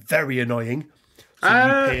 Yeah. Very annoying. So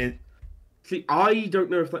you pay... See, I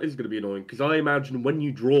don't know if that is going to be annoying, because I imagine when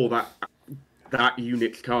you draw that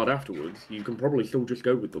unit's card afterwards, you can probably still just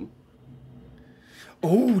go with them.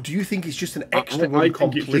 Oh, do you think it's just an extra one completely? I think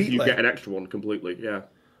completely? It's just you get an extra one completely, yeah.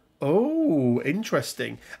 Oh,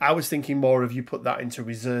 interesting. I was thinking more of you put that into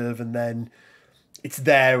reserve and then it's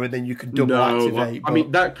there and then you can double activate. I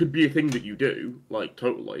mean, that could be a thing that you do, like,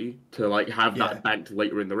 totally, to, like, have that banked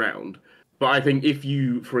later in the round. But I think if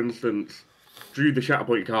you, for instance, drew the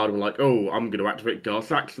Shatterpoint card and were like, oh, I'm going to activate Gar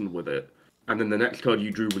Saxon with it, and then the next card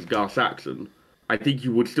you drew was Gar Saxon, I think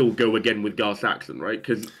you would still go again with Gar Saxon, right?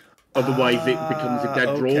 Because otherwise it becomes a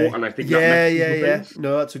dead draw, and I think that messes things.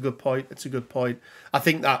 No, that's a good point. That's a good point. I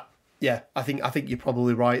think that, I think you're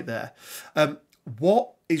probably right there.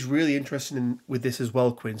 What is really interesting with this as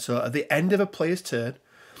well, Quinn, so at the end of a player's turn,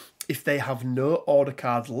 if they have no order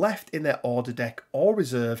cards left in their order deck or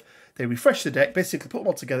reserve, they refresh the deck, basically put them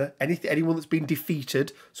all together. Anyone that's been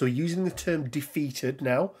defeated, so we're using the term defeated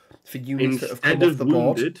now for units that have come off the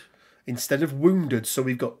board. Instead of wounded. So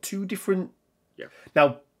we've got 2 different... Yeah.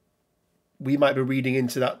 Now, we might be reading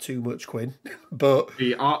into that too much, Quinn, but...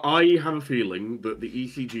 I have a feeling that the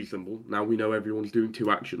ECG symbol, now we know everyone's doing 2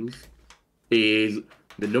 actions, is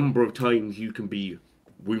the number of times you can be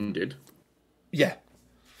wounded. Yeah.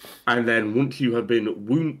 And then once you have been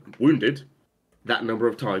wounded, that number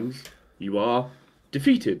of times, you are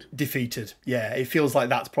defeated. Defeated, yeah. It feels like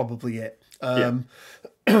that's probably it. But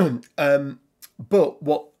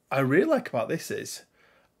what I really like about this is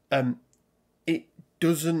it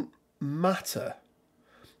doesn't matter.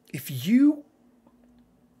 If you...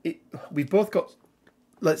 we've both got...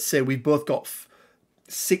 Let's say we've both got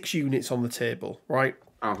 6 units on the table, right?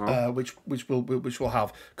 Which we'll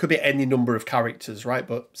have. Could be any number of characters, right?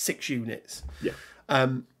 But 6 units. Yeah.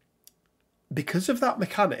 because of that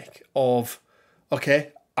mechanic of,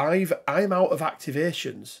 okay, I'm out of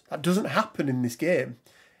activations. That doesn't happen in this game.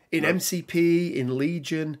 In MCP, in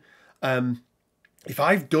Legion, if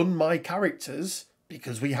I've done my characters,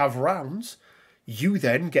 because we have rounds, you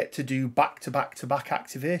then get to do back-to-back-to-back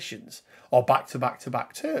activations or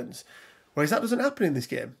back-to-back-to-back turns. Whereas that doesn't happen in this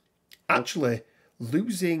game. Actually,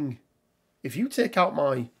 losing... If you take out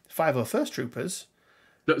my 501st Troopers...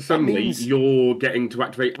 That suddenly you're getting to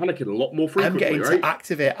activate Anakin a lot more frequently, I'm getting to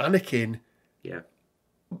activate Anakin... Yeah.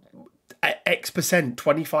 X%,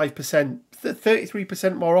 25%,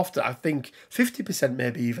 33% more often. I think 50%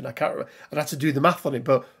 maybe even. I can't remember. I'd have to do the math on it,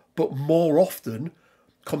 but more often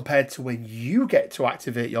compared to when you get to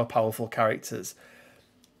activate your powerful characters.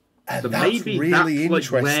 And so that's maybe really that's like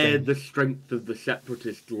interesting. where the strength of the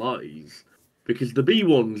Separatist lies. Because the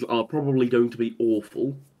B1s are probably going to be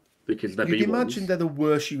awful. Because they're You'd B1s. imagine they're the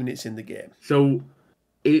worst units in the game. So,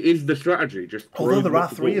 is the strategy just although there are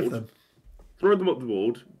three of them. Throw them up the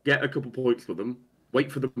board, get a couple points for them,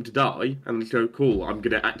 wait for them to die, and then go, cool, I'm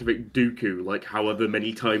going to activate Dooku like however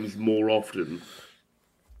many times more often.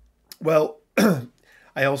 Well,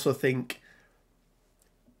 I also think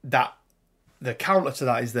that the counter to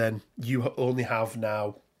that is then you only have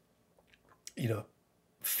now,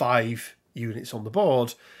 5 units on the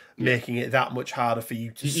board, making it that much harder for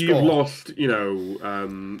you to score. You've lost,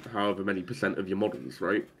 however many % of your models,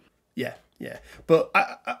 right? Yeah. But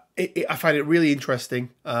I find it really interesting.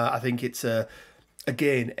 I think it's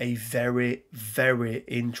again a very, very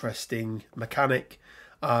interesting mechanic,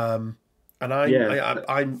 and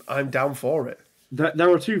I'm down for it.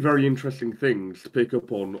 There are two very interesting things to pick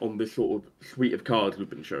up on this sort of suite of cards we've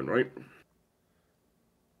been shown, right?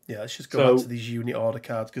 Yeah, let's just go back to these unit order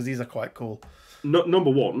cards because these are quite cool. Number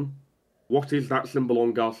one, what is that symbol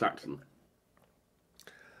on Gar Saxon?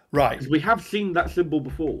 Right, because we have seen that symbol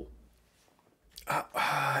before.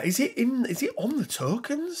 Is it on the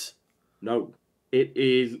tokens? No, it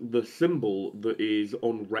is the symbol that is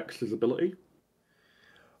on Rex's ability.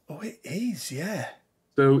 Oh, it is, yeah.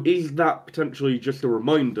 So is that potentially just a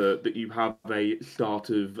reminder that you have a start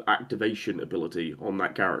of activation ability on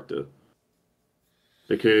that character?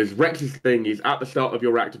 Because Rex's thing is at the start of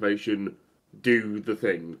your activation, do the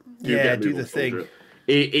thing. Do the thing.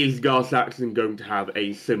 Is Gar Saxon going to have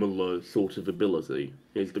a similar sort of ability?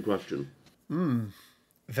 Is the question.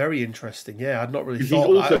 Very interesting. Yeah, I'd not really thought.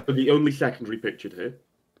 He's also the only secondary pictured here.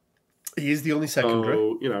 He is the only secondary.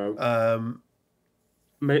 So,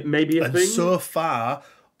 maybe a and thing. So far,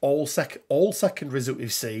 all secondaries that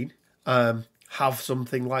we've seen have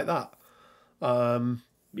something like that.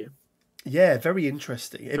 Yeah, very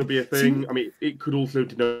interesting. It could be a thing. I mean, it could also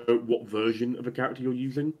denote what version of a character you're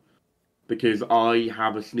using. Because I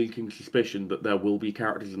have a sneaking suspicion that there will be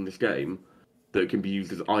characters in this game that can be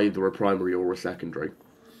used as either a primary or a secondary.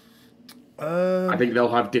 I think they'll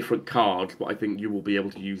have different cards, but I think you will be able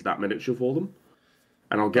to use that miniature for them.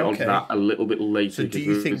 And I'll get onto that a little bit later. So do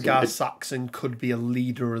you think Gar Saxon could be a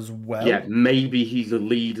leader as well? Yeah, maybe he's a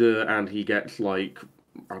leader and he gets, like,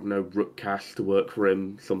 I don't know, Rookcast to work for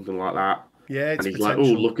him, something like that. Yeah, it's and he's like, oh,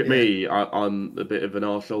 look at me, I'm a bit of an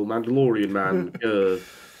arsehole Mandalorian man.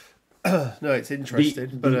 No, it's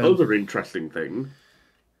interesting. The other interesting thing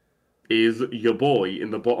is your boy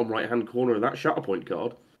in the bottom right-hand corner of that Shatterpoint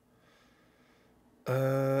card.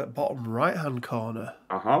 Bottom right-hand corner.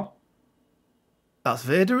 Uh-huh. That's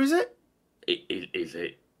Vader, is it? Is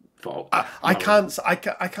it? I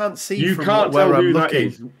can't see you from can't where tell I'm who looking.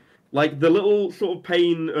 that is. Like the little sort of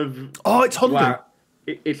pane of. Oh, it's Hondo.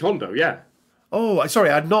 It's Hondo, yeah. Oh, sorry,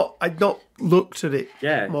 I'd not looked at it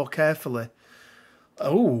more carefully.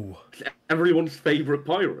 Oh, It's everyone's favourite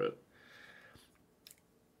pirate.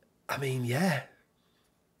 I mean, yeah.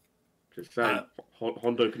 Just saying,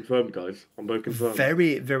 Hondo confirmed, guys. Hondo confirmed.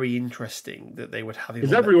 Very, very interesting that they would have him.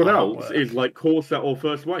 Because everyone else is like core set or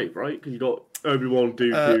first wave, right? Because you got Obi-Wan,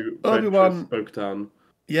 Dooku, Obi-Wan, Bo-Katan.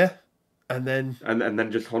 Yeah, and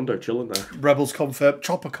then just Hondo chilling there. Rebels confirmed,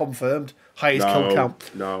 Chopper confirmed, highest kill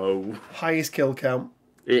count. No, highest kill count.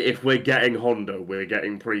 If we're getting Hondo, we're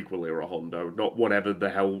getting prequel era Hondo, not whatever the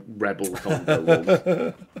hell Rebels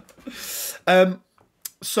Hondo was.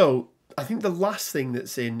 So I think the last thing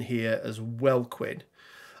that's in here as well, Quinn,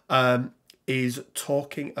 is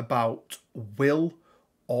talking about will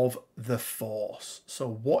of the Force. So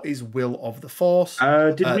what is will of the Force?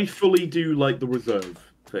 Did we fully do like the reserve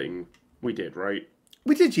thing? We did, right?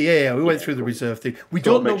 We did, yeah. We went through the reserve thing. We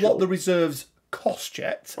don't know what the reserves cost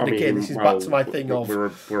yet. And again, this is back to my thing of...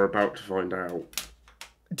 We're about to find out.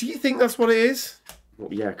 Do you think that's what it is?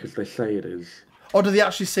 Well, yeah, because they say it is. Or do they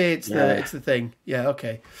actually say it's the thing? Yeah,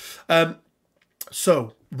 okay.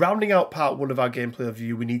 So, rounding out part one of our gameplay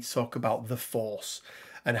review, we need to talk about the Force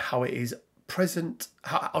and how it is present,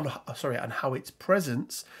 and how its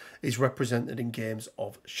presence is represented in games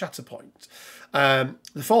of Shatterpoint.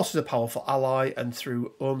 The Force is a powerful ally, and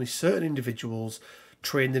through only certain individuals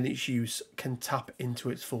trained in its use can tap into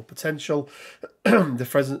its full potential. The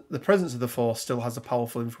presence of the Force still has a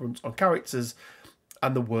powerful influence on characters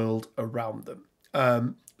and the world around them.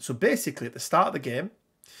 So basically, at the start of the game,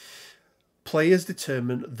 players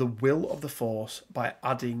determine the will of the Force by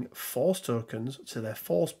adding Force tokens to their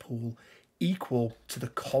Force pool equal to the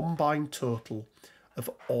combined total of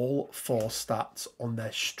all Force stats on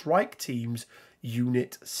their strike team's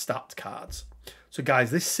unit stat cards. So guys,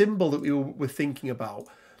 this symbol that we were thinking about,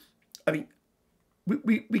 I mean,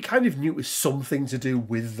 we kind of knew it was something to do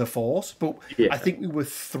with the Force, but I think we were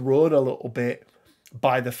thrown a little bit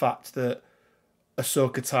by the fact that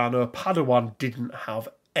Ahsoka Tano Padawan didn't have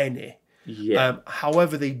any. Yeah.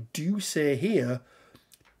 However, they do say here,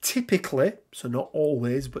 typically, so not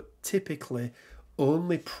always, but typically,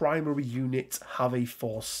 only primary units have a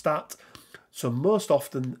Force stat. So most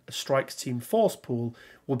often, a strikes team Force pool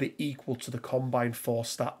will be equal to the combined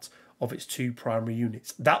Force stats of its two primary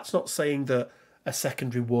units. That's not saying that a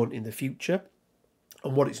secondary won't in the future.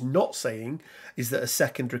 And what it's not saying is that a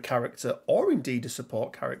secondary character, or indeed a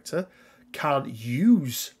support character, can't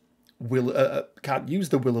use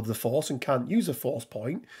the will of the Force and can't use a Force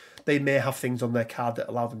point. They may have things on their card that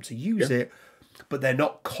allow them to use it, but they're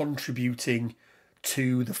not contributing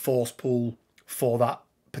to the Force pool for that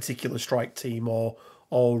particular strike team or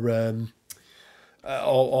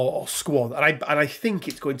squad. And I think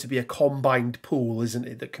it's going to be a combined pool, isn't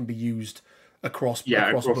it, that can be used across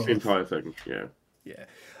across both. the entire thing.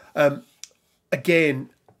 Yeah.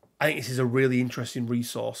 Again, I think this is a really interesting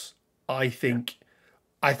resource. I think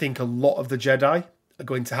a lot of the Jedi are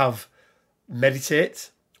going to have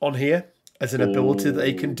meditate on here as an ability that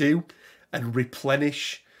they can do and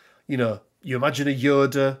replenish. You know, you imagine a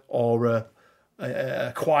Yoda or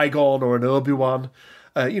a Qui-Gon or an Obi-Wan.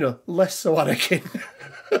 Less so Anakin.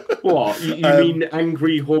 What? You mean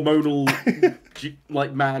angry, hormonal,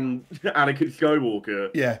 man Anakin Skywalker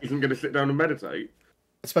isn't going to sit down and meditate?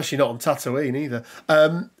 Especially not on Tatooine either.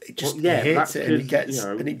 It just hits it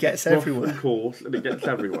and it gets everywhere. Of course, and it gets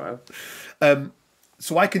everywhere.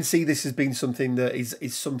 So I can see this as being something that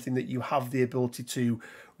is something that you have the ability to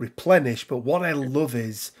replenish. But what I love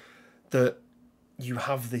is that you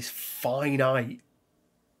have this finite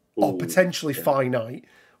or potentially finite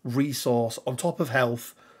resource on top of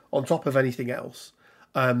health, on top of anything else,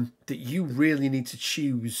 that you really need to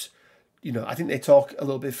choose. I think they talk a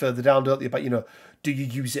little bit further down, don't they, about, do you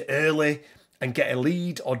use it early and get a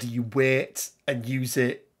lead, or do you wait and use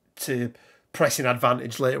it to press an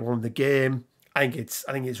advantage later on in the game? I think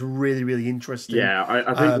it's really, really interesting. Yeah,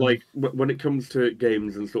 I think when it comes to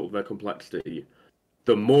games and sort of their complexity,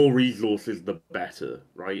 the more resources, the better,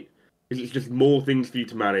 right? Because it's just more things for you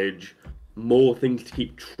to manage, more things to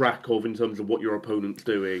keep track of in terms of what your opponent's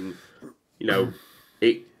doing.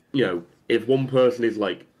 If one person is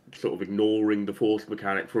sort of ignoring the Force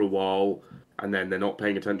mechanic for a while, and then they're not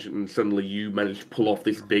paying attention, and suddenly you manage to pull off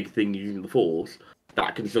this big thing using the Force,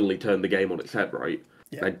 that can suddenly turn the game on its head, right?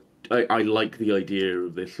 Yeah. I like the idea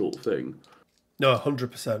of this sort of thing. No,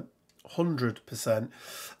 100%.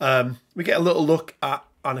 100%. We get a little look at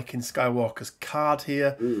Anakin Skywalker's card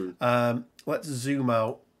here. Let's zoom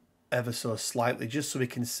out ever so slightly, just so we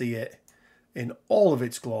can see it in all of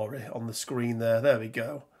its glory on the screen there. There we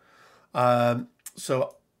go.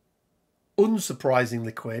 So,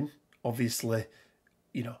 unsurprisingly, Quinn, obviously,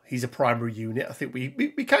 he's a primary unit. I think we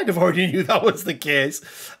kind of already knew that was the case.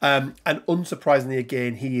 And unsurprisingly,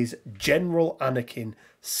 again, he is General Anakin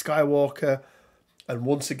Skywalker. And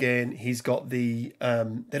once again, he's got the...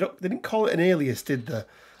 they didn't call it an alias, did they?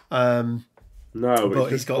 No,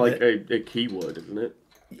 but he's got a keyword, isn't it?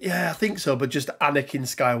 Yeah, I think so, but just Anakin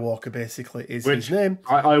Skywalker basically is his name.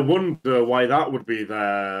 I wonder why that would be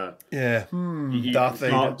there. Yeah, you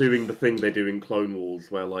start doing the thing they do in Clone Wars,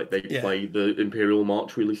 where they play the Imperial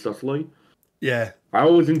March really subtly. Yeah, I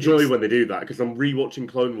always enjoy when they do that, because I'm rewatching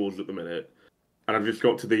Clone Wars at the minute, and I've just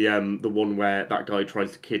got to the one where that guy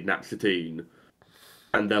tries to kidnap Satine,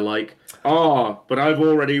 and they're like, but I've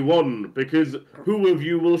already won, because who of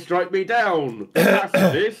you will strike me down? The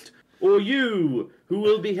pacifist, or you, who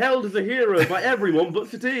will be held as a hero by everyone but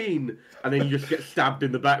Satine? And then you just get stabbed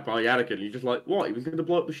in the back by Anakin. You're just like, what? He was going to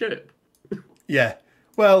blow up the ship? Yeah.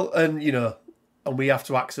 Well, and, and we have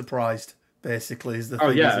to act surprised, basically, is the thing.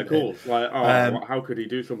 Oh, yeah, of course. How could he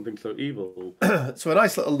do something so evil? So a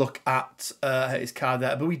nice little look at his card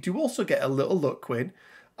there. But we do also get a little look, Quinn,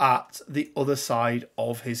 at the other side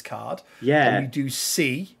of his card. Yeah. And we do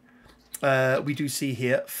see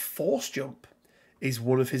here Force Jump is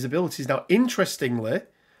one of his abilities. Now, interestingly,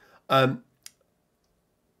 I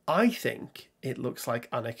think it looks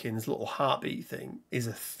like Anakin's little heartbeat thing is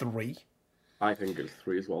a 3. I think it's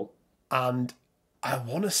 3 as well. And I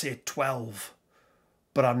want to say 12,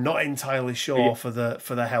 but I'm not entirely sure for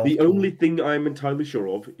the health. The only thing I'm entirely sure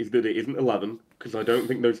of is that it isn't 11, because I don't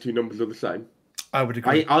think those two numbers are the same. I would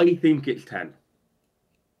agree. I think it's 10.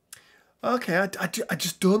 Okay, I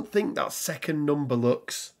just don't think that second number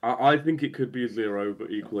looks... I think it could be a 0,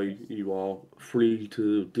 but equally you are free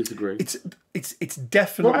to disagree. It's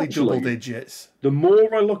definitely double digits. The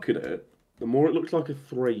more I look at it, the more it looks like a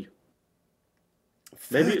 3.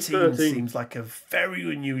 Maybe it's 13. Seems like a very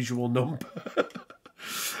unusual number.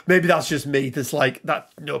 Maybe that's just me. That's like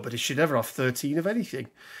that. Nobody should ever have 13 of anything,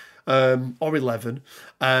 or 11.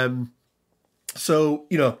 So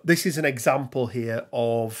this is an example here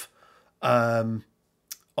of one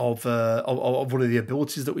of the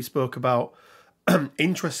abilities that we spoke about.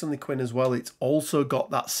 Interestingly, Quinn, as well, it's also got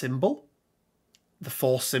that symbol, the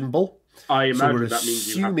Force symbol. I imagine so we're that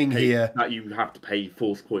assuming means you have to pay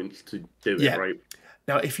Force points to do it, right?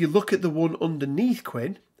 Now, if you look at the one underneath,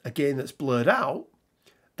 Quinn, again, that's blurred out,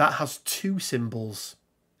 that has 2 symbols.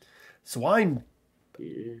 So I'm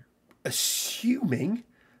assuming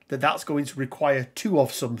that that's going to require 2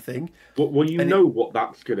 of something. But you know what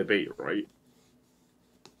that's going to be, right?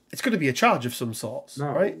 It's going to be a charge of some sorts,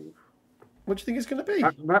 right? What do you think it's going to be?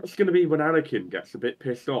 That's going to be when Anakin gets a bit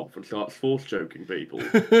pissed off and starts force choking people.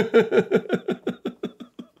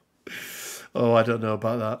 Oh, I don't know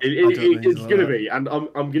about that. It's going to be, and I'm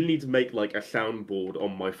going to need to make like a soundboard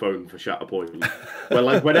on my phone for Shatterpoint, where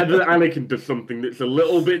like whenever Anakin does something that's a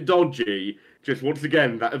little bit dodgy, just once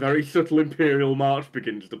again that very subtle Imperial March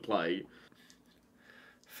begins to play.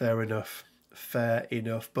 Fair enough.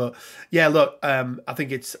 But yeah, look, I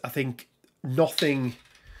think nothing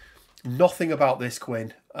about this,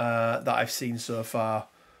 Quinn, that I've seen so far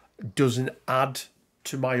doesn't add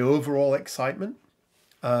to my overall excitement.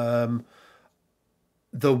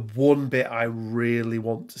 The one bit I really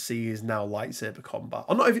want to see is now lightsaber combat.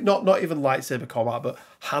 Or not even lightsaber combat, but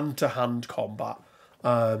hand-to-hand combat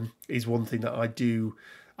is one thing that I do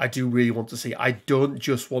really want to see. I don't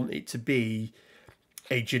just want it to be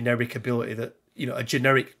a generic ability that, a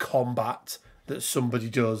generic combat that somebody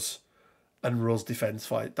does and rolls defense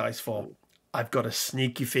fight dice for. I've got a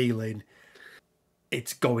sneaky feeling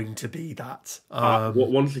it's going to be that.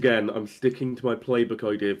 Once again, I'm sticking to my playbook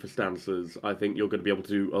idea for stances. I think you're going to be able to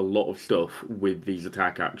do a lot of stuff with these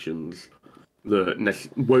attack actions that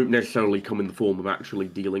won't necessarily come in the form of actually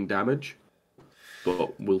dealing damage.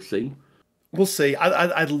 But we'll see. We'll see.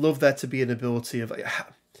 I'd love there to be an ability of...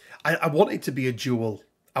 I want it to be a duel.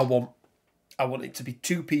 I want it to be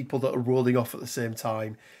 2 people that are rolling off at the same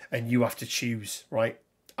time, and you have to choose, right?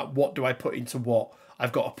 What do I put into what?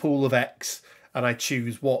 I've got a pool of X, and I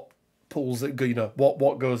choose what pulls that go,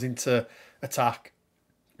 what goes into attack,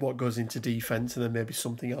 what goes into defense, and then maybe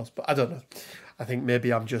something else. But I don't know. I think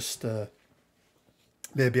maybe I'm just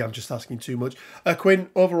asking too much. Quinn,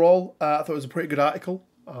 overall, I thought it was a pretty good article.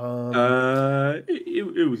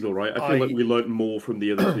 It was all right. I feel like we learnt more from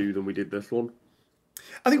the other 2 than we did this one.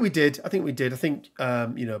 I think we did. I think we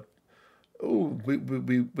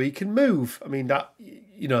can move. I mean, that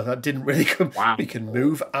that didn't really come. Wow. We can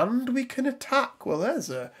move and we can attack. Well,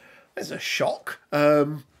 there's a shock. I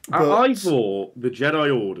thought the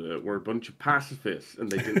Jedi Order were a bunch of pacifists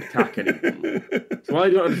and they didn't attack anyone. So I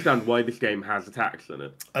don't understand why this game has attacks in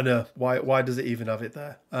it. I know. Why does it even have it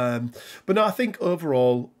there? But no, I think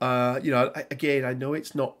overall, again, I know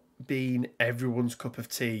it's not been everyone's cup of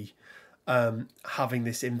tea, having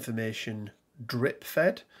this information drip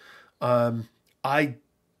fed. I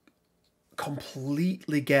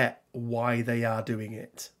completely get why they are doing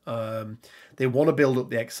it. They want to build up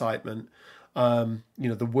the excitement.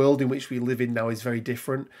 The world in which we live in now is very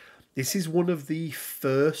different. This is one of the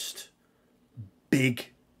first big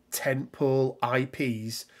tentpole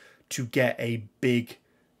IPs to get a big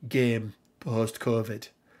game post-COVID.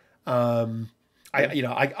 I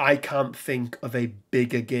can't think of a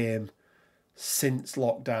bigger game since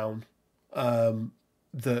lockdown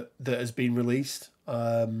that has been released,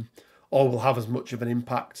 or will have as much of an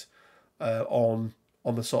impact on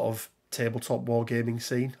the sort of tabletop wargaming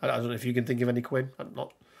scene. I don't know if you can think of any, Quinn. I'm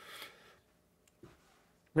not.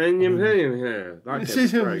 That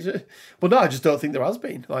game's great. Well, no, I just don't think there has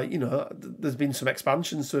been. Like, there's been some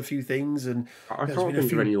expansions to a few things, and I there's can't been a think of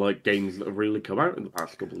few. any like games that have really come out in the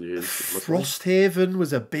past couple of years. Frosthaven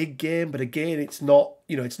was a big game, but again, it's not.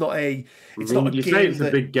 It's not a. It's not a You game say it's that,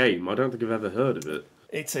 a big game. I don't think I've ever heard of it.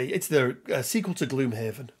 It's the sequel to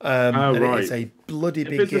Gloomhaven. Oh, and right. it's a bloody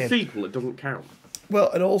big If it's game. a sequel, it doesn't count. Well,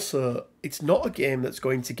 and also, it's not a game that's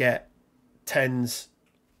going to get tens,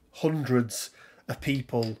 hundreds of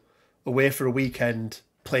people away for a weekend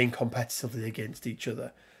playing competitively against each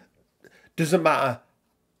other. Doesn't matter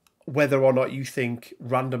whether or not you think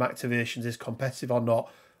random activations is competitive or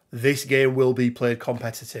not, this game will be played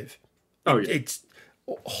competitive. Oh, yeah. It's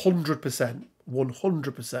 100%,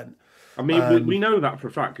 100%. I mean, we know that for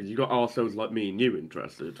a fact because you got arseholes like me and you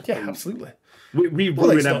interested. Yeah, absolutely. We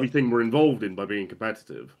ruin everything we're involved in by being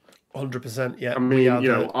competitive. 100%, yeah. I mean,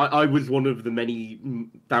 I was one of the many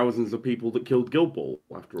thousands of people that killed Guild Ball,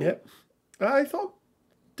 after all. Yep. I thought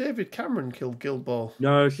David Cameron killed Guild Ball.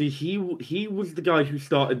 No, see, he was the guy who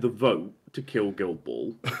started the vote to kill Guild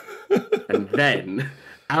Ball. And then,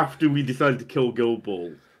 after we decided to kill Guild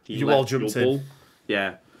Ball, you all jumped in. Ball.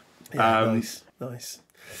 Yeah. Nice.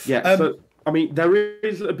 Yeah, so, I mean, there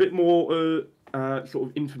is a bit more sort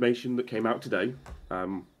of information that came out today that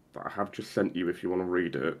I have just sent you if you want to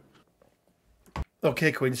read it.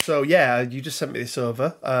 Okay, Quinn. So, yeah, you just sent me this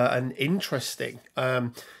over. And interesting,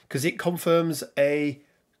 because it confirms a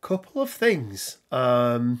couple of things.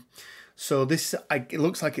 So this, it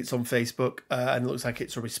looks like it's on Facebook, and it looks like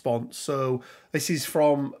it's a response. So this is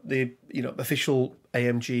from the official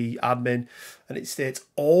AMG admin, and it states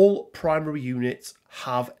all primary units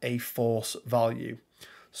have a force value.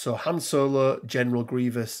 So Han Solo, General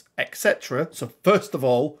Grievous, etc. So first of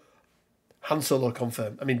all, Han Solo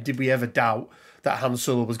confirmed. I mean, did we ever doubt that Han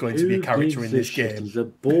Solo was going to be a character in this game? He's a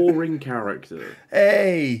boring character.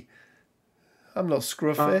 Hey, I'm not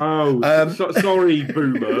scruffy. Sorry,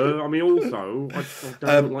 Boomer. I mean, also, I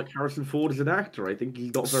don't like Harrison Ford as an actor. I think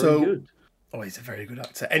he's not very good. Oh, he's a very good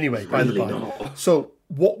actor. Anyway, by the by. So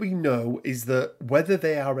what we know is that whether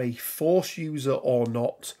they are a Force user or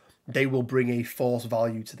not, they will bring a Force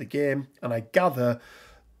value to the game. And I gather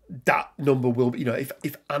that number will be,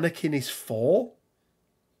 if Anakin is 4,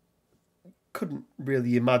 couldn't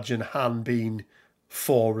really imagine Han being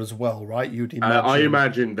 4 as well, right? You'd imagine. I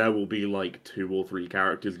imagine there will be like 2 or 3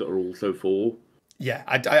 characters that are also 4. Yeah,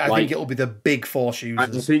 I think it'll be the big Force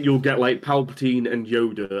users. I think you'll get like Palpatine and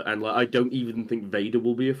Yoda, and like I don't even think Vader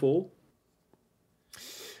will be a 4.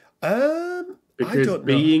 Because I don't know.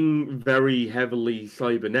 Being very heavily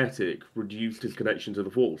cybernetic reduced his connection to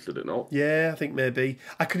the Force, did it not? Yeah, I think maybe.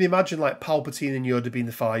 I can imagine like Palpatine and Yoda being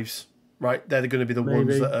the 5s, right? They're going to be the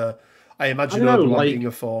ones that are. I imagine Obi-Wan being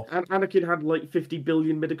a 4. Anakin had like 50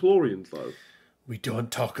 billion midichlorians, though. We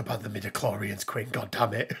don't talk about the midichlorians, Quinn. God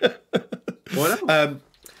damn it. Why not?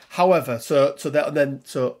 However, so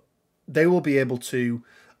they will be able to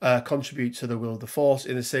contribute to the will of the Force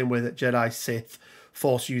in the same way that Jedi, Sith,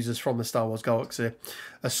 Force users from the Star Wars galaxy.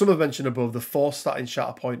 As some have mentioned above, the Force stat in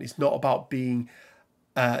Shatterpoint is not about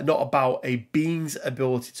a being's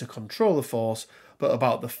ability to control the Force, but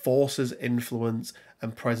about the Force's influence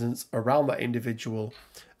and presence around that individual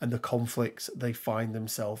and the conflicts they find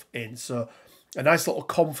themselves in. So a nice little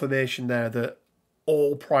confirmation there that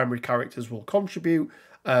all primary characters will contribute,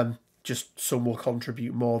 just some will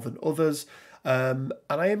contribute more than others. And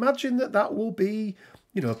I imagine that will be,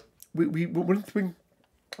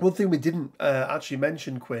 one thing we didn't actually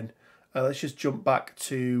mention, Quinn, let's just jump back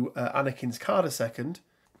to Anakin's card a second.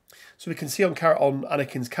 So we can see on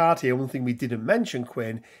Anakin's card here, one thing we didn't mention,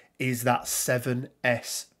 Quinn, is that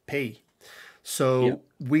 7SP. So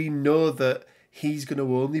we know that he's going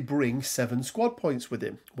to only bring 7 squad points with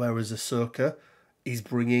him, whereas Ahsoka is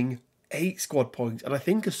bringing 8 squad points. And I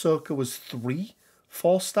think Ahsoka was 3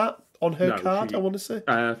 Force stat on her card, I want to say.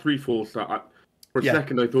 3 Force stat. For a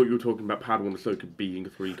second, I thought you were talking about Padawan Ahsoka being a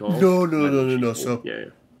 3 card. No. So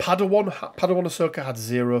Padawan Ahsoka had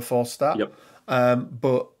 0 Force stat. Yep.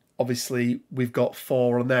 But obviously we've got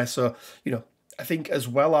 4 on there. So, I think as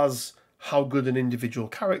well as how good an individual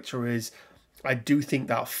character is, I do think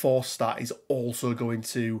that Force stat is also going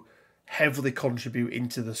to heavily contribute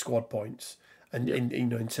into the squad points and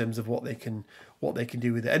in terms of what they can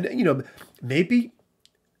do with it. And maybe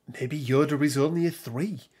Yoda is only a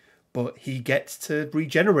 3, but he gets to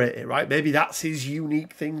regenerate it, right? Maybe that's his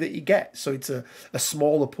unique thing that he gets. So it's a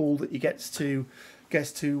smaller pool that he gets to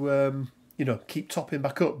keep topping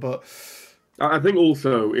back up. But I think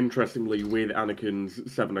also, interestingly, with Anakin's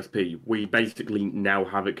 7SP, we basically now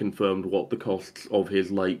have it confirmed what the costs of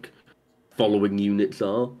his, following units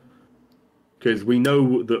are. Because we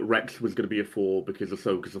know that Rex was going to be a 4 because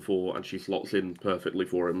Ahsoka's a 4 and she slots in perfectly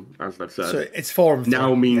for him, as they've said. So it's 4 and 3.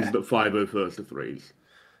 Now means that 501st are 3s.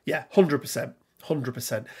 Yeah, 100%.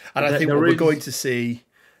 100%. And I think what we're going to see,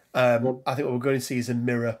 is a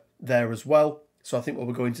mirror there as well. So I think what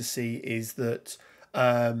we're going to see is that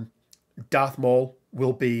Darth Maul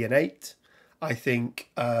will be an 8. I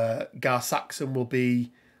think Gar Saxon will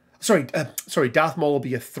be... Darth Maul will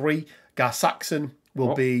be a 3. Gar Saxon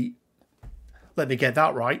will be... Let me get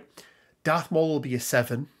that right. Darth Maul will be a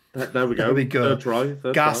 7. There we go. There we go.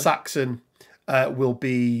 Third Gar try. Saxon will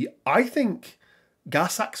be... I think Gar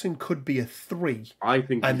Saxon could be a 3. I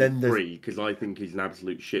think he's a 3 because I think he's an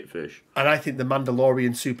absolute shitfish. And I think the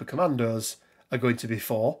Mandalorian Super Commandos are going to be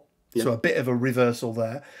 4. Yeah. So a bit of a reversal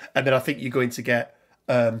there. And then I think you're going to get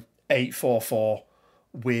 844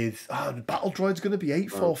 with... the battle droid's going to be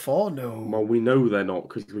 844? No. Well, we know they're not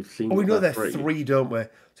because we've seen we know they're 3, don't we?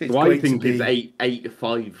 So I think it's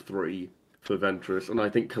 853 for Ventress, and I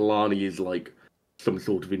think Kalani is like some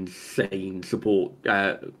sort of insane support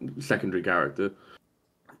secondary character.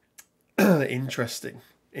 Interesting.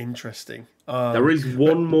 There is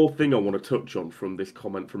one more thing I want to touch on from this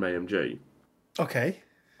comment from AMG. Okay.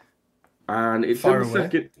 And it's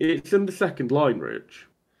in the second line, Rich.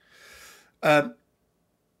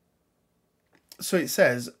 So it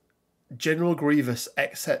says General Grievous,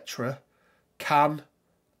 etc.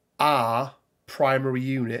 are primary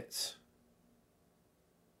units.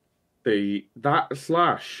 That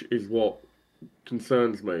slash is what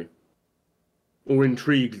concerns me. Or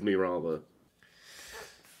intrigues me, rather.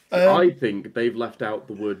 I think they've left out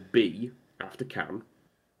the word be after can.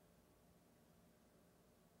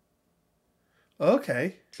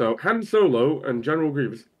 Okay. So Han Solo and General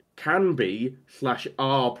Grievous can be /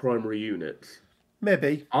 are primary units.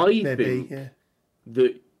 Maybe. I think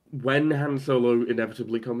that when Han Solo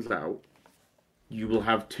inevitably comes out, you will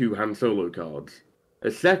have 2 Han Solo cards.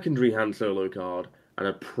 A secondary Han Solo card and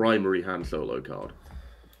a primary Han Solo card.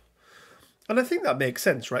 And I think that makes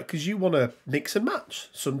sense, right? Because you want to mix and match.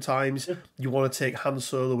 Sometimes you want to take Han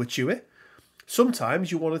Solo with Chewie.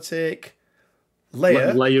 Sometimes you want to take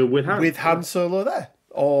Leia with Han Solo there.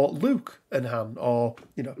 Or Luke and Han. Or,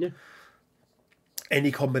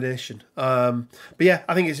 any combination. But yeah,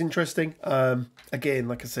 I think it's interesting. Again,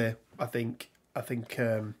 like I say, I think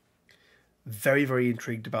very, very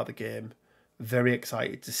intrigued about the game. Very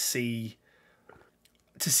excited to see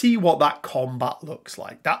what that combat looks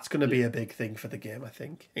like. That's going to be a big thing for the game, I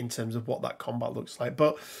think, in terms of what that combat looks like.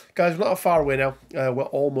 But guys, we're not far away now. We're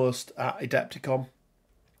almost at Adepticon.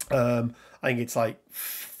 I think it's like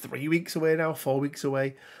 3 weeks away now, 4 weeks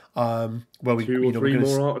away. Where we 2 or 3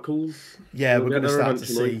 more articles. Yeah, we're going to start to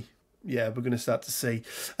see. Yeah, we're going to start to see.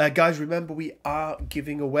 Guys, remember we are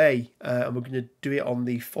giving away, and we're going to do it on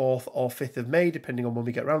the 4th or 5th of May, depending on when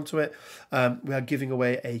we get around to it. We are giving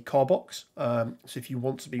away a core box. So if you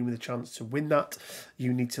want to be with a chance to win that,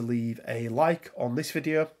 you need to leave a like on this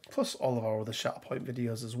video, plus all of our other Shatterpoint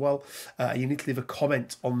videos as well. You need to leave a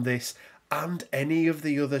comment on this and any of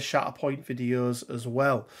the other Shatterpoint videos as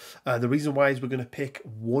well. The reason why is we're going to pick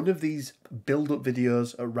one of these build-up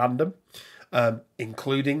videos at random,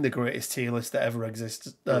 including the greatest tier list that ever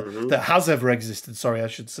existed, that has ever existed, sorry, I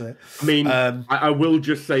should say. I mean, I will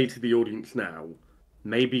just say to the audience now,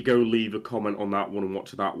 maybe go leave a comment on that one and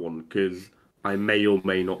watch that one, because I may or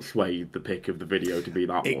may not sway the pick of the video to be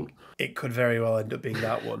that one. It could very well end up being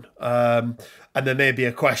that one. And there may be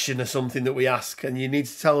a question or something that we ask, and you need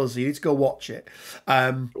to tell us, you need to go watch it.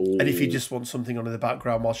 And if you just want something on in the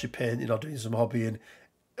background whilst you're painting or doing some hobbying,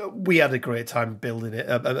 we had a great time building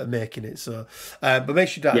it, making it. So, but make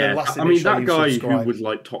sure that. Yeah, I mean, that guy who was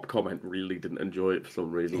like top comment really didn't enjoy it for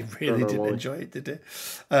some reason. He really didn't enjoy it, did he?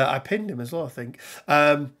 I pinned him as well, I think.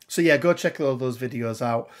 So yeah, go check all those videos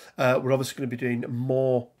out. We're obviously going to be doing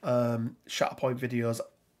more Shatterpoint videos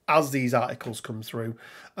as these articles come through.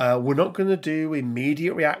 We're not going to do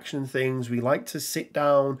immediate reaction things. We like to sit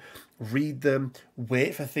down, read them,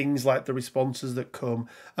 wait for things like the responses that come,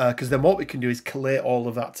 because then what we can do is collate all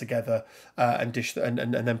of that together and dish and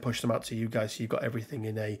then push them out to you guys, so you've got everything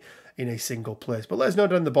in a single place. But let us know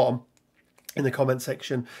down the bottom in the comment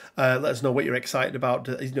section. Let us know what you're excited about.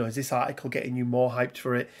 Is this article getting you more hyped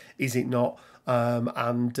for it? Is it not?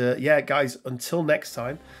 Yeah, guys, until next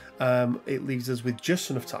time, it leaves us with just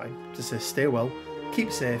enough time to say stay well,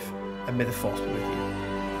 keep safe, and may the force be with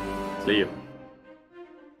you. See you.